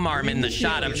the boom arm in the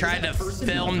shot. I'm trying to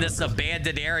film this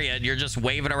abandoned area, and you're just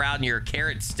waving around your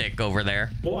carrot stick over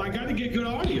there. Well, I gotta get good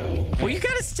audio. Well, you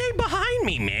gotta stay behind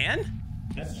me, man.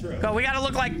 That's true. Go, we gotta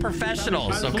look like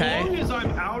professionals, okay? As long as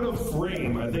I'm out of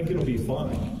frame, I think it'll be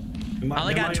fine. I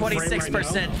only got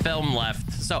 26% film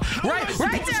left. So, right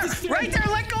there,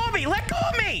 let go of me, let go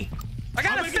of me. I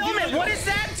gotta film it. What is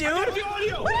that, dude? What is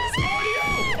it? What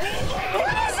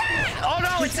is it? Oh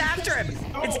no, it's after him.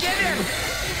 It's getting him.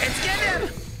 It's getting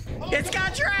him. It's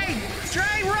got Drae.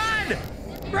 Drae, run!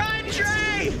 Run,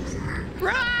 Drae!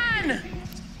 Run!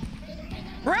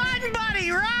 Run,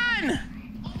 buddy, run!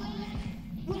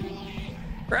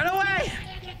 Run away!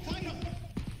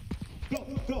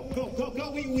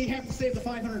 Go. We have to save the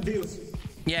 500 views.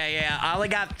 Yeah. I only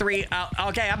got 3.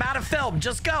 Okay, I'm out of film.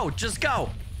 Just go.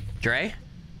 Drae?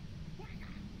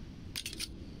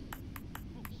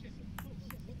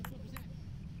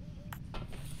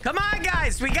 Come on,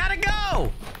 guys. We gotta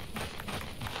go.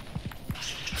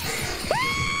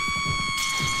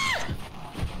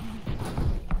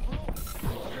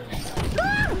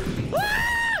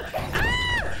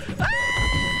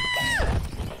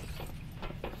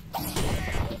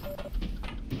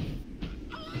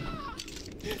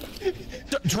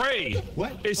 Drae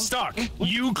is stuck.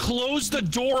 You closed the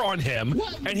door on him,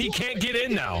 and he can't get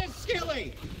in now.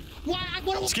 Skilly!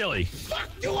 What Skilly. fuck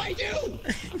do I do?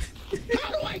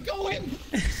 How do I go in?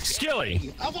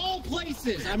 Skilly. Of all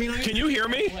places. I mean, Can you hear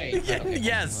me? Wait, okay.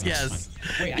 Yes.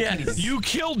 Wait, I can't even. You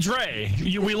killed Drae.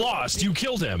 We lost. You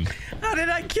killed him. How did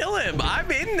I kill him? I'm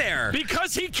in there.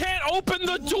 Because he can't open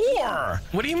the door.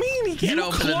 What do you mean he can't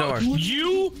open the door?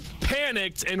 You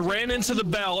panicked and ran into the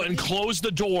bell and closed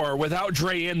the door without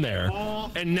Drae in there.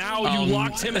 And now you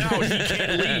locked him out. He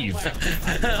can't leave.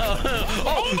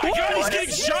 Oh my God, he's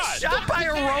getting shot. Shot by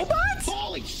a robot?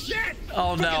 Holy shit!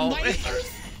 Oh no.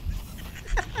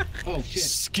 Oh shit.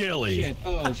 Skilly.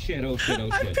 Oh shit. I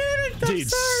panicked. I'm Dude,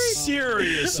 sorry.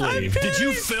 seriously. Did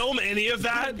you film any of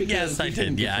that? Yes, I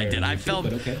did. Yeah, I did. I filmed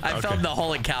the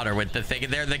whole encounter with the thing.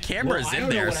 The camera's in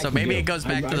there, so maybe it goes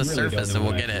back to the surface and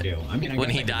we'll get it when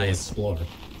he dies.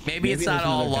 Maybe it's not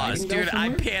all lost. Dude, I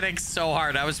panicked so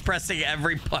hard. I was pressing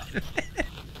every button.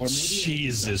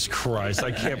 Jesus Christ.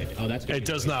 I can't. It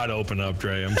does not open up,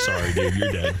 Drae. I'm sorry, dude.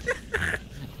 You're dead.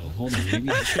 Hold on,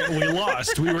 maybe We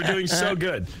lost. We were doing so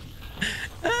good.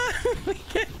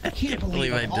 I can't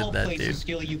believe I did that, dude.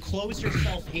 Skilly, you close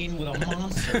yourself in with a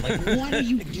monster. Like, what are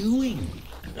you doing?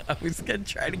 I was gonna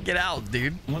try to get out,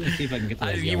 dude. I want to see if I can get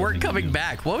the You weren't coming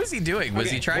back. What was he doing? Was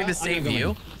he trying to save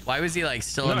you? Why was he like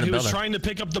still in the building? He was trying to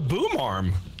pick up the boom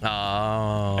arm.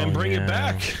 Oh. And bring it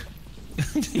back.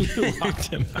 You locked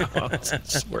him out. I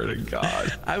swear to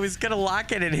God. I was gonna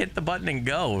lock it and hit the button and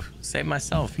go. Save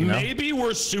myself, you know? Maybe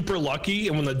we're super lucky,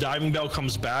 and when the diving bell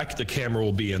comes back, the camera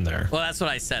will be in there. Well, that's what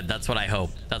I said. That's what I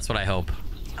hope.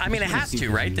 I mean, it has to,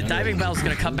 right? The diving bell's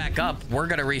gonna come back up. We're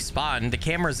gonna respawn. The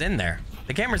camera's in there.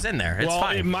 It's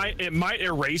fine. It might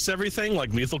erase everything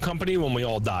like Lethal Company when we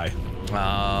all die.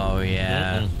 Oh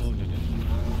yeah.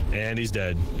 And he's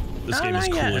dead. This game is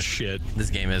cool as shit.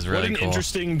 This game is really cool. What an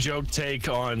interesting joke take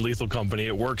on Lethal Company.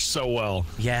 It works so well.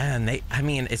 Yeah, and I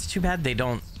mean, it's too bad they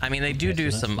don't. I mean, they do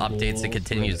some updates and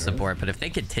continued support, but if they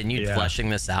continued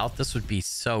fleshing this out, this would be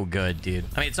so good, dude.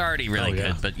 I mean, it's already really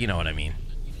good, but you know what I mean.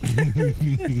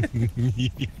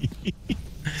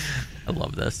 I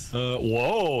love this.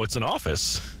 Whoa, it's an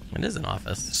office. It is an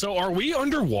office. So are we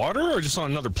underwater or just on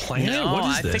another planet? No,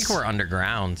 what is this? I think we're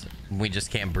underground. We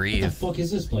just can't breathe. What the fuck is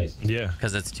this place? Yeah.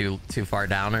 Because it's too far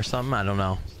down or something. I don't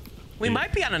know. We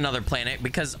might be on another planet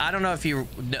because I don't know if you,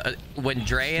 when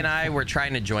Drae and I were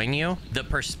trying to join you, the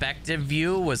perspective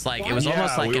view was like, it was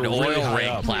almost like an oil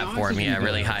rig platform. Yeah,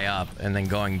 really high up and then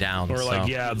going down. Or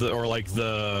like, or like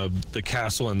the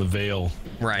castle in the Vale.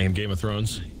 Right. In Game of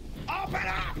Thrones. Open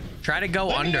up! Try to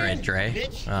go under it, Drae.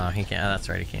 Oh, he can't. Oh, that's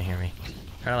right. He can't hear me.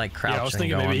 Try to like crouch. Yeah, I was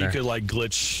thinking maybe you could like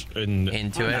glitch and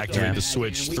into it, activate the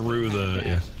switch through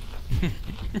the. Yeah.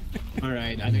 All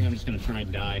right, I think I'm just gonna try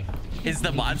and die. Is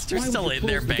the monster still in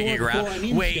there banging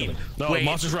around? Wait, No, the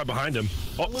monster's right behind him.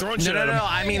 Oh, throwing shit at him. No.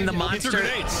 I mean the monster.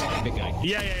 Grenades. Big guy.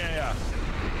 Yeah.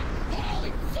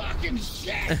 Holy fucking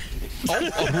shit!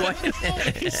 What?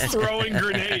 He's throwing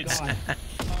grenades.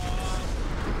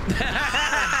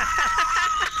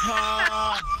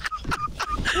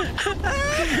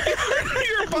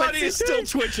 Your body is still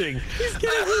twitching. He's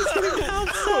gonna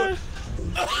outside.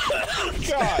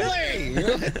 God. Hey,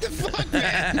 what the fuck,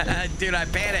 man? Dude, I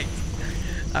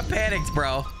panicked,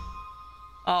 bro.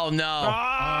 Oh no.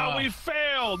 Ah, we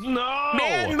failed. No.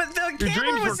 Man, but the Your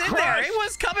camera dreams was were in there. crushed. It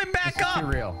was coming back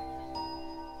up. Real.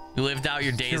 You lived out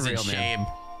your days in Surreal, man. shame.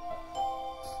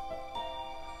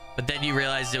 But then you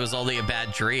realized it was only a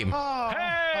bad dream. Oh,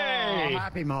 Hey!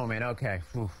 happy moment. Okay.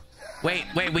 Oof. Wait,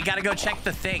 we gotta go check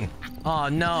the thing. Oh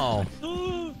no.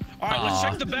 All right, let's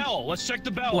check the bell. Let's check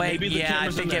the bell. Wait, Maybe the yeah, I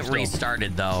camera's in think there it still.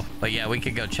 restarted though. But yeah, we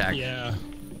could go check. Yeah,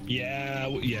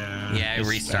 it It's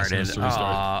restarted. asking us to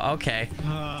restart. Oh, okay.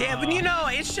 Yeah, but you know,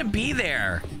 it should be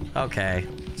there. Okay.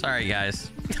 Sorry, guys.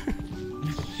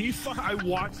 I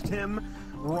watched him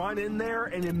run in there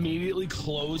and immediately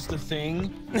close the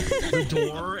thing, the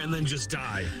door, and then just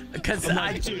die. Because I'm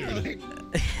I... like, dude.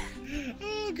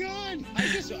 Oh god!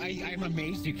 I'm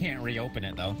amazed you can't reopen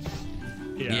it though.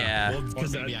 Yeah. Well,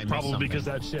 because Or maybe I missed probably something. because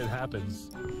that shit happens.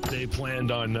 They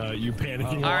planned on you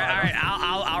panicking. All right.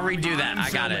 I'll redo that. I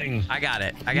got it. I got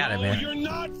it, No, man. you're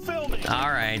not filming.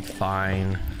 All right,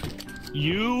 fine.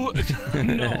 You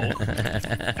no,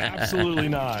 absolutely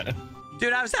not.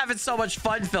 Dude, I was having so much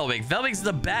fun filming. Filming's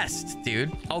the best,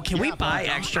 dude. Oh, can we buy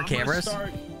extra I'm gonna cameras?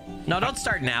 start- No, don't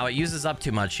start now. It uses up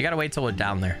too much. You gotta wait till we're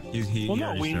down there. Well,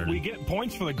 no, we get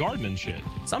points for the garden and shit.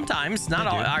 Sometimes, not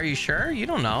all. Are you sure? You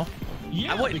don't know.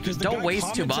 Yeah, I would- because the don't guy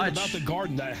waste too commented much. About the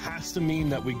garden, that has to mean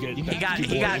that we get.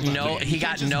 He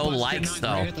got no likes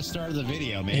though. Right at the start of the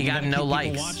video, man. He You got gotta no keep people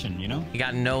likes. Watching, you know. He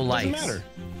got no likes. matter.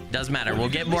 Doesn't matter. We'll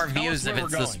get more views if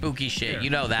it's the spooky shit. Here, You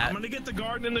know that. I'm gonna get the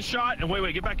garden in the shot, and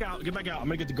wait, get back out. I'm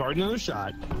gonna get the garden in the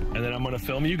shot, and then I'm gonna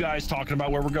film you guys talking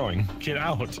about where we're going. Get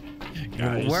out,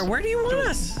 guys. Where do you want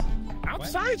us?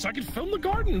 Outside, so I can film the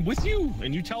garden with you,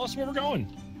 and you tell us where we're going.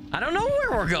 I don't know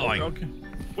where we're going. Okay.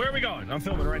 Where are we going? I'm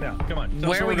filming right now. Come on. Tell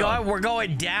us Where are we we're going? We're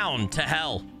going down to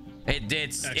hell.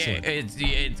 It's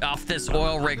Excellent. off this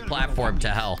oil rig platform to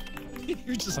hell.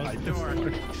 You're just hide the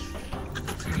door.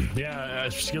 Yeah,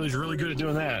 Skilly's really good at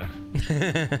doing that.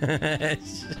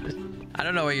 I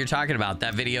don't know what you're talking about.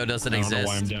 That video doesn't I don't know exist.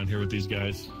 why I'm down here with these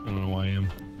guys. I don't know why I am.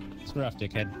 It's rough,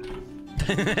 dickhead.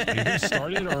 You guys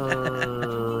started,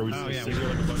 or we just sit here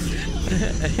like a bunch of...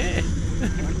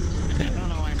 I don't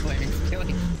know why I'm blaming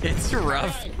Skilly. It's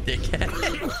rough, dickhead.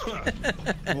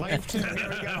 Life too. There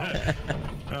we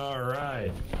go. All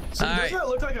right. So All doesn't right. that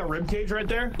look like a rib cage right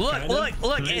there? Look!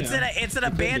 Kinda. It's an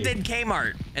abandoned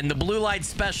Kmart, and the blue light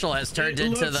special has turned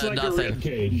into looks the like a nothing. rib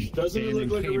cage. Doesn't it look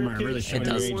like a rib cage? Really It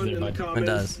does. Anyone in the comments, It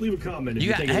does. Leave a comment. If You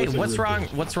you got? think it Hey, looks like a what's rib wrong?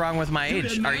 cage. What's wrong with my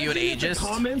age? Are you an Imagine if the ageist?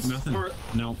 comments Nothing. are-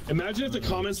 No. Imagine if the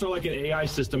comments are like an AI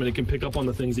system and it can pick up on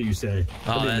the things that you say.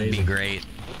 Oh, that'd be amazing. great.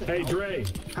 Hey, Drae,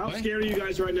 how scared are you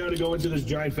guys right now to go into this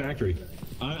giant factory?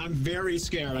 I'm very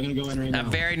scared. I'm gonna go in right now.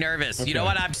 I'm very nervous. You know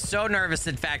what? I'm so nervous.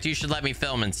 In fact, you should let me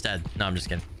film instead. No, I'm just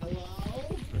kidding.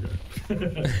 And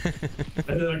then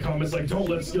the comments like, don't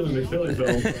let SkillyMcFilly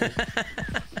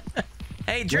film.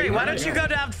 Hey, Drae, why don't you go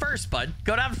down first, bud?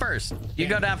 Go down first. You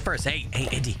go down first. Hey,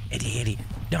 Eddie.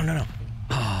 No.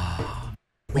 Oh,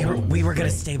 we were gonna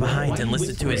stay behind and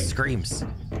listen to his screams.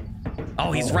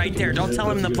 Oh, he's right there. Don't tell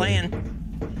him the plan.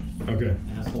 Okay.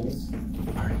 Assholes.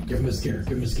 All right, give him a scare.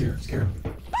 Scare him.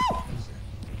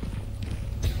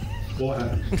 What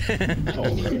happened?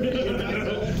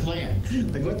 Plan.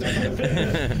 Like, what the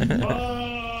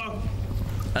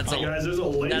That's a guys, there's a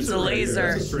laser. That's a right here. laser.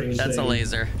 That's a strange That's a thing.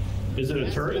 laser. Is it a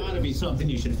That's turret? gotta be something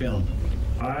you should film.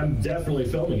 I'm definitely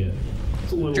filming it.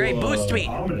 It's a little Drae, boost me.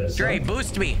 ominous, Drae, huh?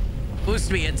 boost me.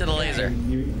 Boost me into the laser.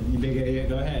 You big idiot.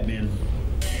 Go ahead, man.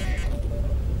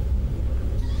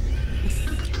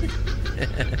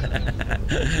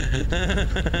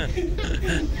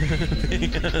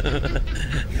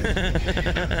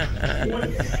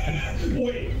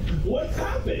 Wait, what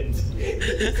happened?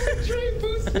 Drae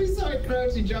boosts me so I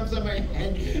crouch. He jumps on my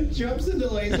head, jumps into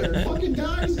the laser, and fucking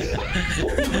dies.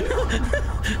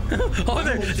 Oh,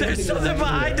 there's something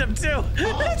behind him too.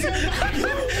 There's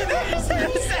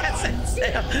an assassin,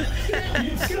 Sam.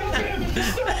 Stop him!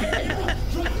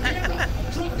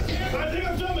 I think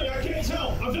I'm filming. I can't tell.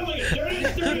 I'm filming it. There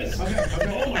it is.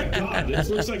 Oh my god, this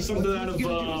looks like something out of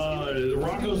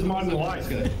Rocco's Modern Life.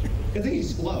 I think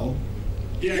he's slow.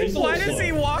 Yeah, he's a Why little does slow.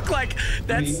 he walk like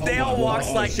that? Snail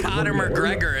walks like Conor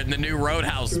McGregor in the new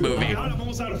Roadhouse movie. I'm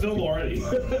almost out of film already.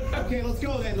 Okay, let's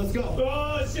go then. Let's go.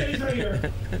 Oh, shit, he's right here.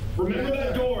 Remember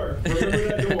that door. Remember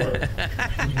that door.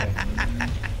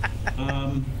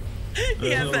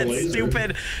 He has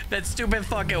that stupid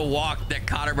fucking walk that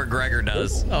Conor McGregor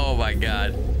does. Oh my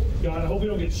god. God, I hope we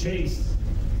don't get chased.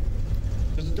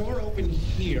 There's a door open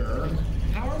here.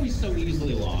 How are we so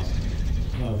easily lost?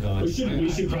 Oh god. We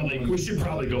should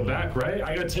probably go back, right?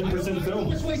 I got 10% film.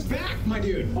 Which way's back, my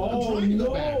dude? Oh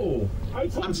no!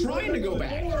 I'm trying to go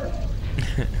back.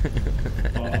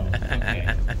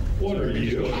 Okay. What are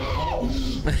you? Oh,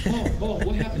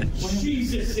 what happened?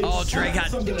 Jesus! Oh, Drae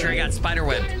got spider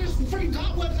web. There's freaking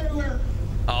cobwebs everywhere.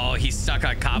 Oh, he's stuck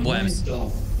on cobwebs. Oh,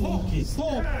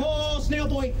 Snail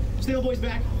Boy. Snail Boy's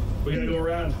back. We gotta go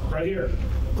around right here.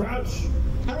 Crouch.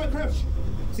 How do I crouch?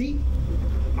 See?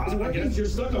 I guess you're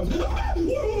stuck on.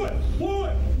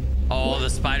 What? Oh, the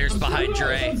spider's behind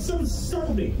Drae. Someone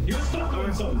circled me. You're stuck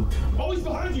on something. Oh, he's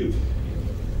behind you.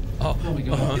 Oh my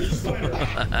god. Spider.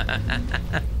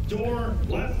 Door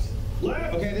left.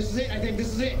 Okay, this is it. I think this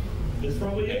is it. This is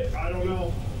probably it. I don't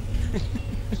know.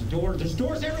 There's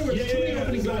doors everywhere. Yeah, There's too many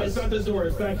opening doors. It's not this door.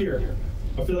 It's back here.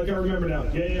 I feel like I remember now.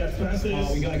 Yeah, it's past this.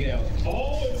 Oh, we gotta get out.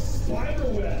 Oh, it's spider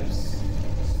webs.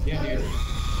 Yeah, dude.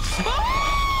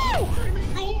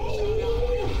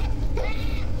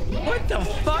 What the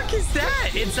fuck is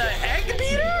that? It's an egg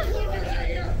beater?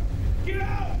 Get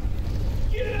out!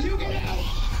 Get out! You get out!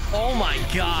 Oh my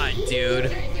god,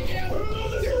 dude.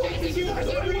 This is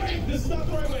not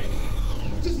the right way.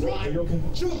 Just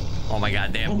run. Shoot. Oh my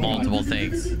god, they have multiple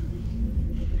things.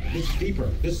 This is deeper.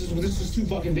 This is too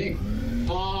fucking big.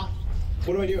 What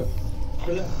do I do?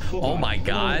 Oh my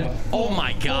god. Oh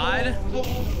my god.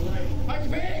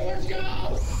 Let's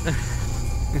go.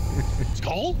 It's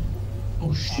Cole?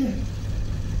 Oh shit.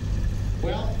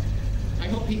 Well, I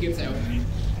hope he gets out.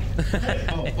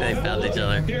 They found each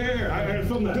other. Here. I gotta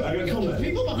film that. There's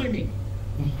people behind me.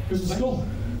 There's a skull.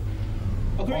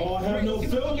 Okay. Oh, I have no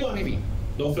film behind me.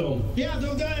 No film. Yeah,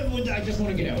 no, I just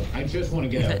want to get out. I just want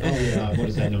to get out. Oh yeah, what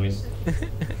is that noise?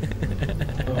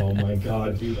 Oh my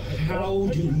god, dude. How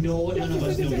do none of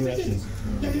us know directions?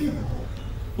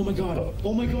 Oh my god.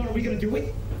 Oh my god, are we gonna do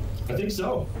it? I think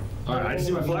so. Alright, I just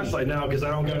see my flashlight now because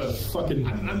I don't got a fucking.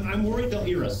 I'm worried they'll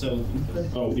hear us, so.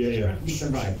 Oh, yeah. We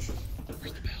survive.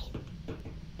 Where's the bell?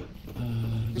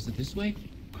 Is it this way?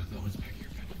 Oh, it's back here.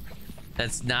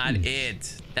 That's not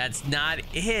it. That's not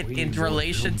it in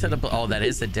relation to the. Oh, that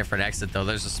is a different exit though.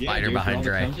 There's a spider behind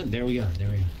Drae. There we go.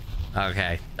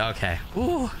 Okay.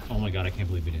 Ooh. Oh my god, I can't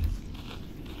believe we did it.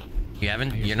 You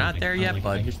haven't. You're not there yet,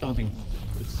 bud. You're stomping.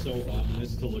 It's so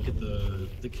ominous to look at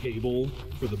the cable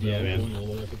for the bell going all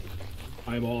the way up.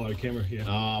 I'm all out of camera.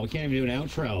 Yeah. We can't even do an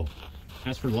outro.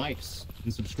 As for likes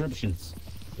and subscriptions.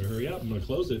 Hurry up! I'm gonna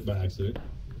close it by accident.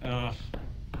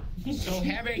 So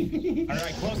heavy. All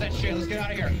right, close that shit. Let's get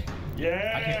out of here.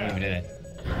 Yeah. I can't believe we did it.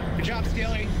 Good job,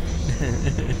 Skilly.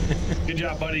 Good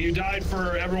job, buddy. You died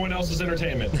for everyone else's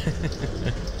entertainment.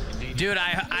 Dude,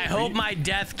 I hope my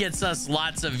death gets us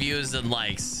lots of views and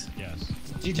likes. Yes.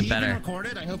 Did you even record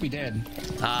it? I hope he did.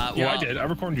 Yeah, well, I did. I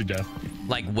recorded your death.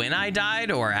 Like when I died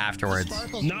or afterwards?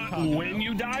 Not when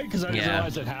you died, because I didn't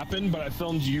realize it happened, but I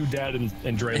filmed you dead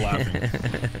and Drae laughing.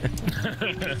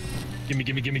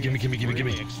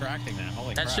 Gimme. Extracting that.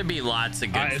 Holy That crap. should be lots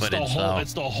of good footage, though.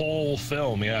 It's the whole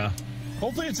film, yeah.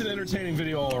 Hopefully it's an entertaining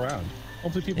video all around.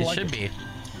 Hopefully people like it. It should be.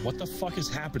 What the fuck is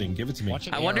happening? Give it to me.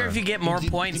 I wonder if you get more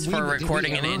points for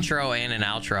recording an intro and an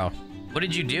outro. What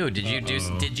did you do?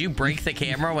 Did you break the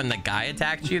camera when the guy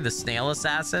attacked you, the snail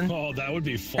assassin? Oh, that would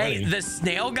be funny. Hey, the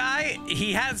snail guy,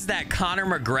 he has that Conor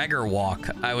McGregor walk.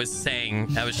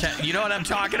 You know what I'm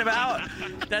talking about?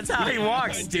 That's how he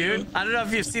walks, dude. I don't know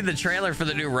if you've seen the trailer for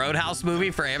the new Roadhouse movie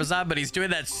for Amazon, but he's doing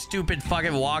that stupid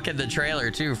fucking walk in the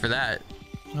trailer too for that.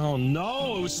 Oh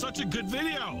no, it was such a good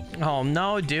video. Oh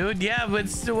no, dude. Yeah, but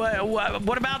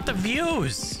what about the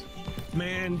views?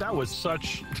 Man, that was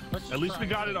such. At least we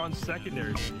got it on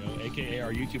secondary video, aka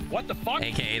our YouTube. What the fuck?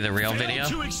 AKA the real video.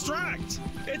 Failed to extract.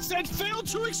 It said failed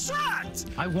to extract.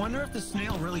 I wonder if the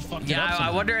snail really fucked it up.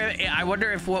 Yeah, I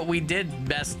wonder if what we did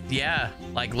best. Yeah,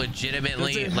 like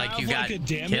legitimately, like you got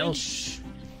killed.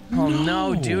 Oh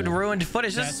no, dude, ruined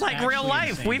footage. This is like real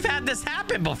life. insane. We've had this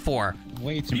happen before.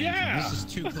 Way too Yeah. This is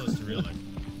too close to real life.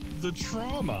 The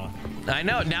trauma. I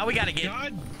know. Now we gotta get.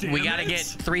 God damn We gotta it. get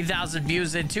 3,000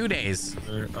 views in 2 days.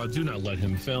 Do not let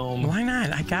him film. Why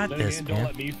not? I got Then this, again, don't man.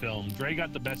 let me film. Drae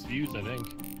got the best views, I think.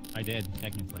 I did,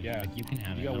 technically. Yeah. Like, you can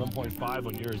have You it. got 1.5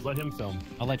 on yours. Let him film.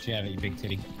 I'll let you have it, you big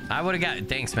titty. I would have got.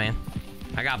 Thanks, man.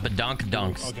 I got badunk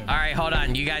dunks. Okay. All right, hold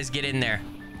on. You guys get in there.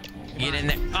 Get in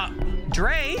there.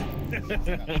 Drae.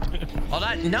 Hold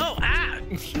on. No. I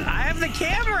have the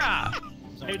camera.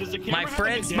 Hey, does the camera My have,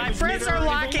 friends like, a damage are meter or anything?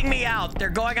 locking me out. They're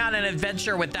going on an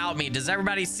adventure without me. Does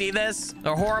everybody see this?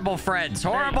 They're horrible friends.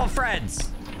 Horrible friends.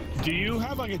 Do you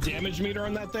have like a damage meter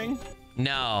on that thing?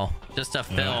 No, just a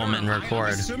film and I'm record.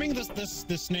 assuming this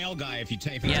snail guy, if you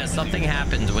take. Yeah, something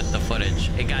happened with the footage.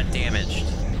 It got damaged.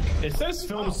 It says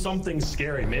film something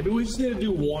scary. Maybe we just need to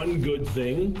do one good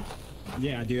thing.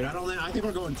 Yeah, dude. I think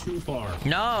we're going too far.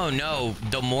 No.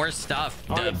 The more stuff,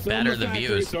 All the right, film better the factory,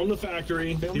 views. Film the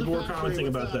factory. People were commenting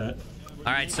about that.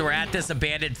 All right, so we're at this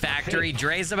abandoned factory.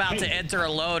 Dre's about to enter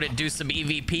a load and do some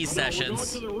EVP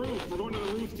sessions. We're going to the roof. We're going to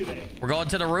the roof today. We're going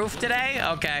to the roof today?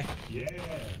 Okay. Yeah.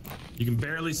 You can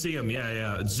barely see him.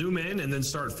 Yeah. Zoom in and then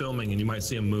start filming, and you might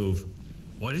see him move.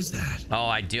 What is that? Oh,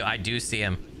 I do see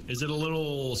him. Is it a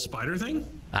little spider thing?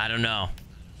 I don't know.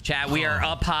 Chat, we are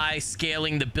up high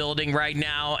scaling the building right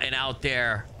now, and out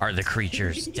there are the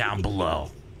creatures down below.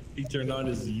 He turned on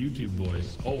his YouTube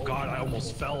voice. Oh God, I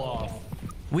almost fell off.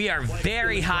 We are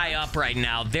very high up right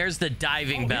now. There's the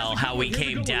diving bell, how we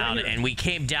came down, and we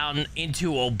came down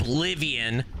into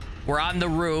oblivion. We're on the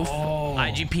roof.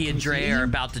 IGP and Drae are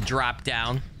about to drop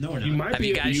down. No, You might Have be,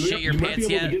 you guys shit your might pants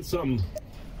be able yet? to get some.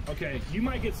 Okay, you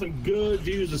might get some good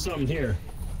views of something here.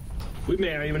 We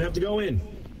may not even have to go in.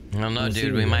 I don't know, Let's see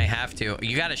dude. what We we might got. have to.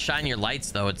 You got to shine your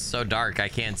lights, though. It's so dark. I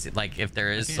can't see, like, if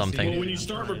there is Well, something. when you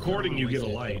start recording, you get a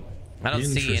light. I don't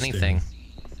see Interesting. anything.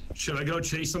 Should I go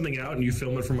chase something out and you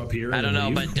film it from up here? I and don't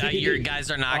know, then leave? but your guys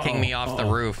are knocking me off the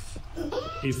roof.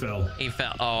 He fell. He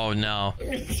fell. Oh, no.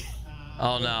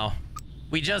 Oh, no.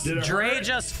 Did it Drae hurt?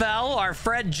 just fell. Our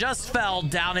friend just fell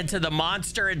down into the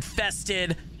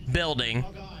monster-infested building.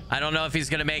 I don't know if he's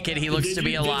going to make it. He looks to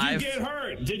be alive. Did you get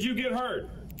hurt? Did you get hurt?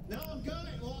 No, I'm good.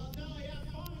 Well, no, yeah,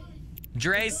 fine.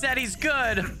 Drae said he's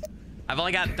good. I've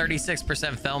only got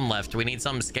 36% film left. We need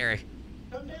something scary.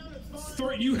 Come down, it's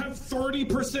fine. You have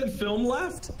 30% film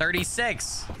left?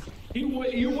 36. You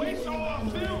waste all our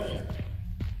film.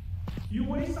 You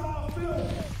waste all our film.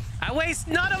 I waste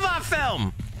none of our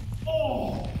film.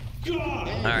 Oh, God.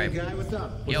 All right. Guy, what's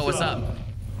up? Yo, what's up?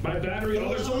 My battery. Oh,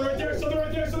 there's someone right there. Someone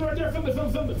right there. Someone right there.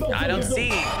 Film it. I don't see.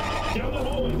 Down the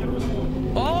hallway. Down the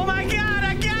hallway. Oh my God!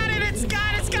 I got it! It's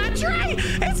got Drae!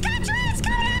 It's got Drae! It's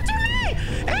coming after me!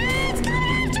 It's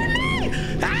coming after me!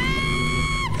 Ah!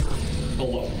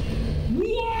 Hello.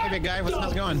 What? Hey, big guy.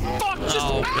 How's it going? Fuck, just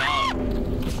Oh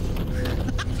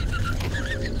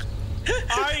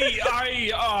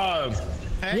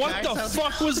Hey, what guys, the how's-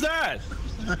 fuck was that?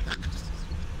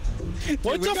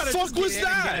 What We the gotta fuck just get was in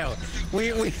and get that? out.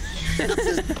 We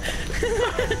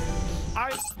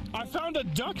I found a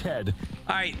duck head.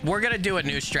 All right, we're gonna do a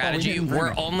new strategy. didn't bring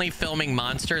We're it. only filming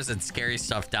monsters and scary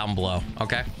stuff down below.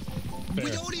 Okay? we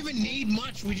don't even need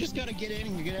much. We just gotta get in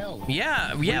and get out.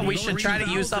 Yeah. We should try to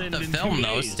use up the 3,000 in film 2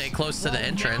 though. days. Stay close to the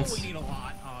entrance. Now we need a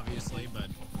lot, obviously, but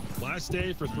Last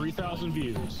day for 3,000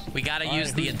 views. We gotta use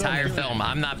right, the who's entire filming? film.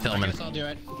 I'm not I filming. guess I'll do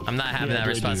it. I'm not having Yeah, that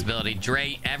Drae, dude. responsibility.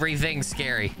 Drae, everything's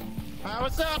scary.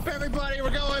 What's up, everybody?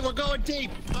 We're going deep.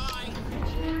 Bye.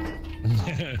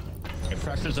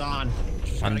 Pressure's on.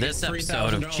 On Gotta this get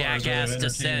episode of $3,000 Jackass of entertainment.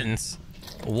 Descends,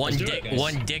 one Let's do it, guys.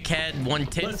 one dickhead, one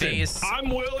tit Listen, face. I'm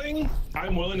willing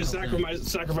to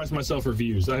sacrifice myself for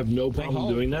views. I have no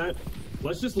problem doing that.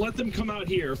 Let's just let them come out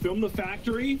here, film the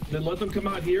factory, then let them come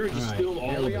out here and just film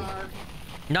all of it.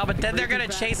 No, but then they're gonna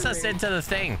chase us into the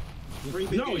thing.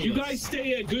 No, you guys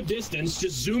stay at good distance.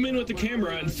 Just zoom in with the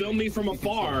camera and film me from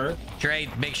afar. Drae,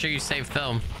 make sure you save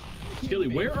film. Skilly,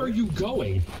 where are you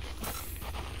going?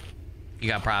 You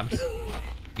got problems?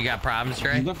 You got problems,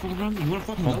 Drae? You wanna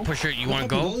fucking Oh, push it. You wanna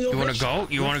go? You wanna go?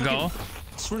 You wanna go?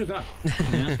 Swear to God.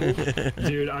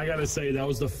 Dude, I gotta say, that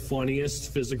was the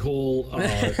funniest physical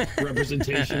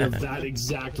representation of that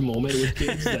exact moment with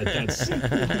kids.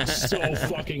 That's so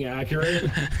fucking accurate.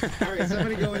 All right,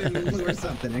 somebody go in and lure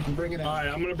something. I can bring it All out.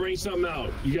 right, I'm gonna bring something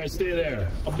out. You guys stay there.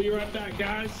 I'll be right back,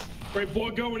 guys. Great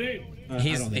boy going in.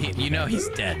 You know he's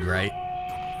dead, right?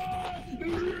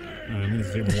 I'm gonna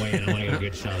zoom away and I wanna get a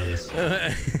good shot of this.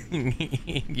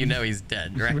 You know he's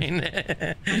dead, right?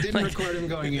 Didn't record him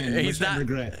going in. He's which I not.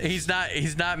 regret. He's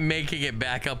not making it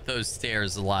back up those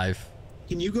stairs alive.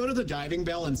 Can you go to the diving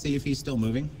bell and see if he's still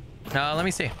moving? Let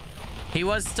me see. He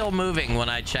was still moving when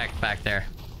I checked back there.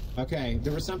 Okay,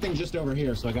 there was something just over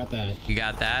here, so I got that. You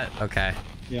got that? Okay.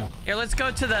 Yeah. Here, let's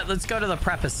go to the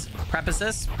prepicus.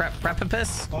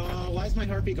 Why is my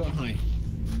heartbeat going high?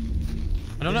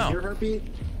 I don't Is know. your heartbeat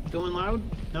going loud?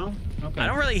 No? Okay. I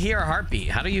don't really hear a heartbeat.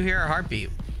 How do you hear a heartbeat?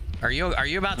 Are you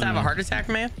about to have a heart attack,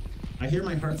 man? I hear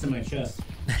my hearts in my chest.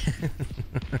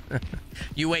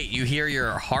 You wait, you hear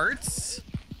your hearts?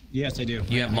 Yes, I do.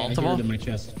 You have multiple? I hear it in my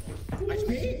chest. Who's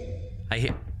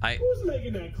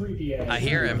making that creepy ass? I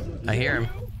hear him. I hear him.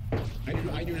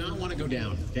 I do not want to go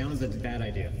down. Down is a bad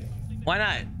idea. Why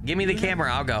not? Give me the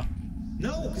camera, I'll go.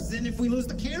 No, because then if we lose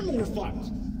the camera, we're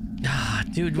fucked. Ah,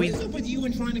 dude, What is up with you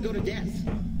and trying to go to death?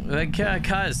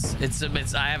 Cuz it's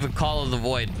I have a call of the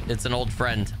void. It's an old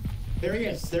friend. There he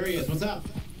is. There he is. What's up?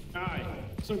 Alright.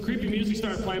 Some creepy music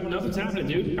started playing, but nothing's happening,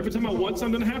 dude. Every time I want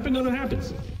something to happen, nothing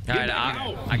happens. All right,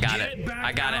 I got it.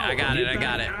 I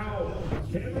got it.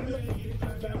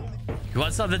 You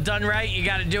want something done right? You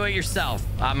got to do it yourself.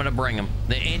 I'm gonna bring them.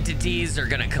 The entities are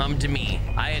gonna come to me.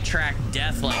 I attract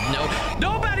death like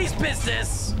nobody's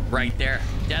business. Right there.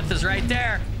 Death is right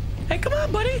there. Hey, come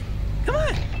on, buddy. Come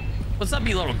on. What's up,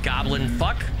 you little goblin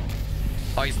fuck?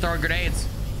 Oh, he's throwing grenades.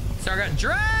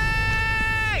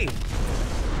 Drae!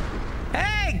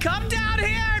 Hey, come down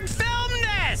here and film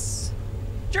this!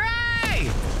 Drae!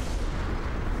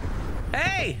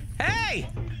 Hey!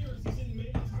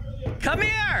 Come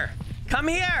here! Come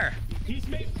here!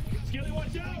 Skilly,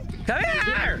 watch out! Come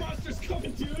here! The monster's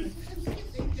coming, dude!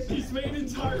 He's made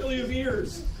entirely of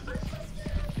ears.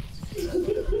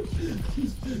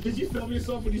 Did you film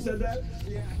yourself when you said that?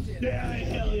 Yeah,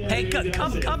 hell yeah. Hey,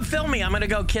 come film me. I'm gonna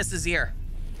go kiss his ear.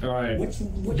 All right. Go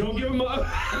give him a.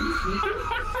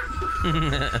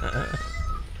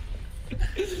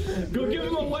 Go give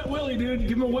him a wet willy, dude.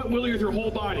 Give him a wet willy with your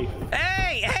whole body.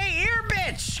 Hey, ear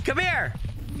bitch! Come here,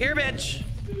 ear bitch.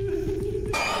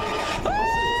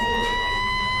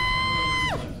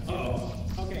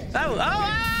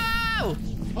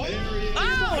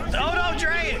 Oh no,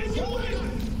 Drae!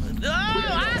 Oh,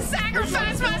 I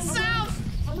sacrificed myself!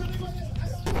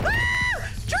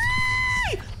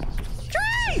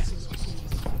 Drae!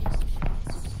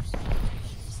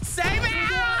 Save me!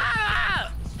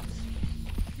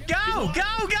 Go! Oh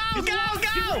god,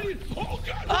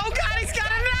 he's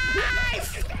got a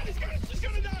knife!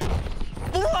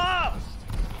 Whoa!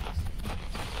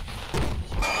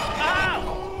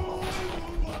 Oh!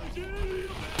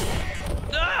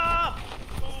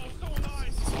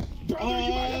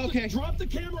 Oh, okay. Drop the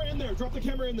camera in there. Don't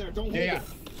hold it.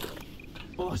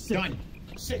 Oh, sick. Done.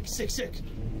 Sick.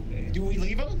 Do we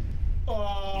leave him?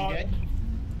 He dead?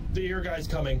 The ear guy's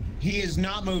coming. He is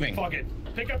not moving. Fuck it.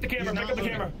 Pick up the camera. Pick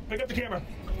up the camera.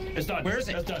 It's done. Where is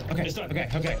it? That's done. Okay. It's done. Okay.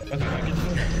 I don't know.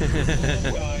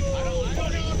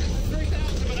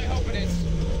 3,000, but I hope it is.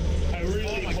 I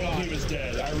really hope he was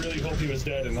dead. I really hope he was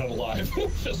dead and not alive.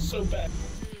 Just so bad.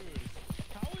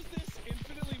 How is this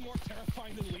infinitely more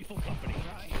terrifying than Lethal Company?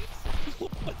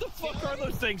 What the fuck are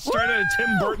those things? Straight out of Tim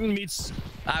Burton meets.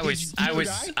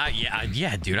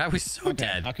 Yeah, dude, I was so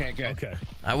dead. Okay, good. Okay.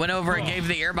 I went over and gave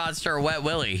the ear monster a wet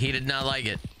willy. He did not like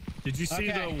it. Did you see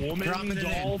the woman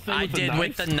doll thing? I did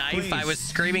with the knife. Please. I was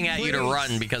screaming at you to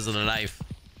run because of the knife.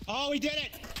 Oh, he did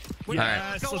it.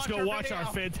 Yes, let's go watch our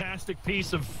fantastic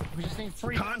piece of We just need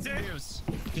 3,000 views.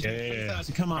 Just Yeah.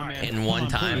 3,000. Come on, man. In one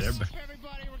time. Everybody,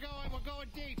 we're going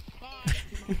deep. Bye.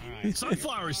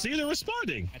 Sunflowers. See, they're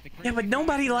responding. Yeah, but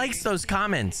nobody likes those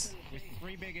comments. With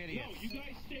 3 big idiots. You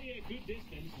guys stay at good distance.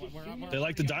 They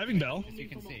like the diving bell. You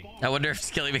can see. I wonder if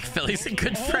SkillyMcFilly's a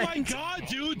good Oh friend. my god,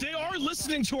 dude, they are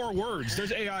listening to our words.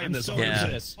 There's AI in this. So Yeah.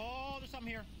 this. Oh, there's something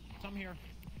here. Something here.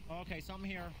 Okay, something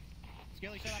here.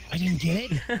 Skilly, shut up. I didn't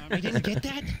get it. I didn't get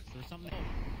that. There's something.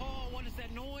 Oh, what is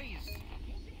that noise?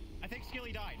 I think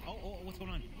Skilly died. Oh, what's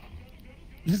going on?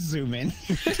 Just zoom in.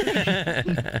 Oh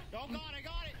God,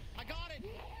 I got it.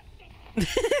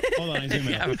 Hold on, I zoom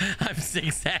in. Yeah, I'm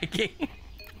zigzagging.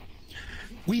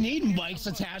 We need mics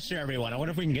attached to everyone. I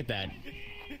wonder if we can get that.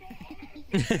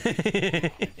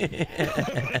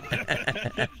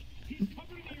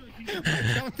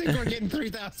 I don't think we're getting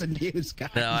 3,000 views, guys.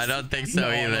 No, I don't think so No,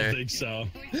 I either. don't think so.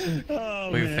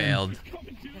 Oh, We man. failed.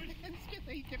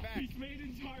 He's made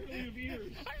entirely of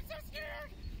ears.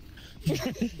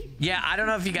 Yeah, I don't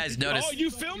know if you guys noticed. Oh,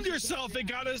 you filmed yourself. It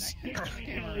got us. Did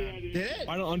it?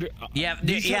 I don't under. Yeah,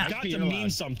 These yeah. have got to mean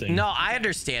something. No, I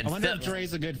understand. I wonder if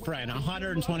Dre's a good friend.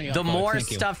 120 The upvotes, more thank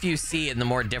you. stuff you see and the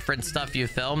more different stuff you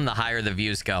film, the higher the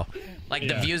views go. Like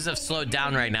the views have slowed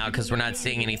down right now because we're not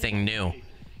seeing anything new.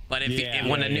 But if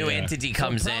when a new entity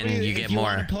comes Probably in, you if get you more.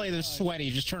 want to play this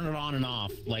sweaty, just turn it on and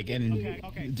off, like in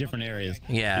different areas.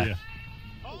 Yeah.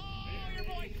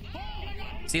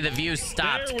 See, the views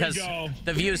stopped There we because go.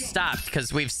 the views stopped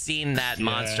because we've seen that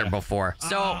monster before.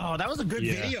 So Oh, that was a good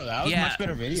video. That was a much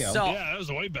better video. So Yeah, that was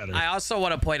way better. I also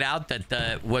want to point out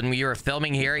that when we were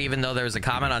filming here, even though there was a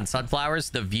comment on sunflowers,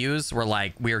 the views were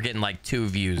like we were getting like 2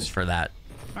 views for that.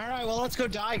 All right, well, let's go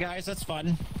die, guys. That's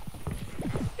fun.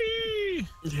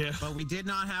 Yeah. But we did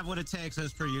not have what it takes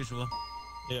as per usual.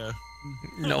 Yeah.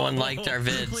 No one liked our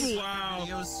vids. Please, Wow.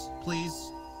 videos,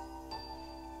 please.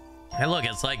 Hey, look,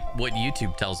 it's like what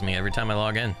YouTube tells me every time I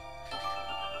log in.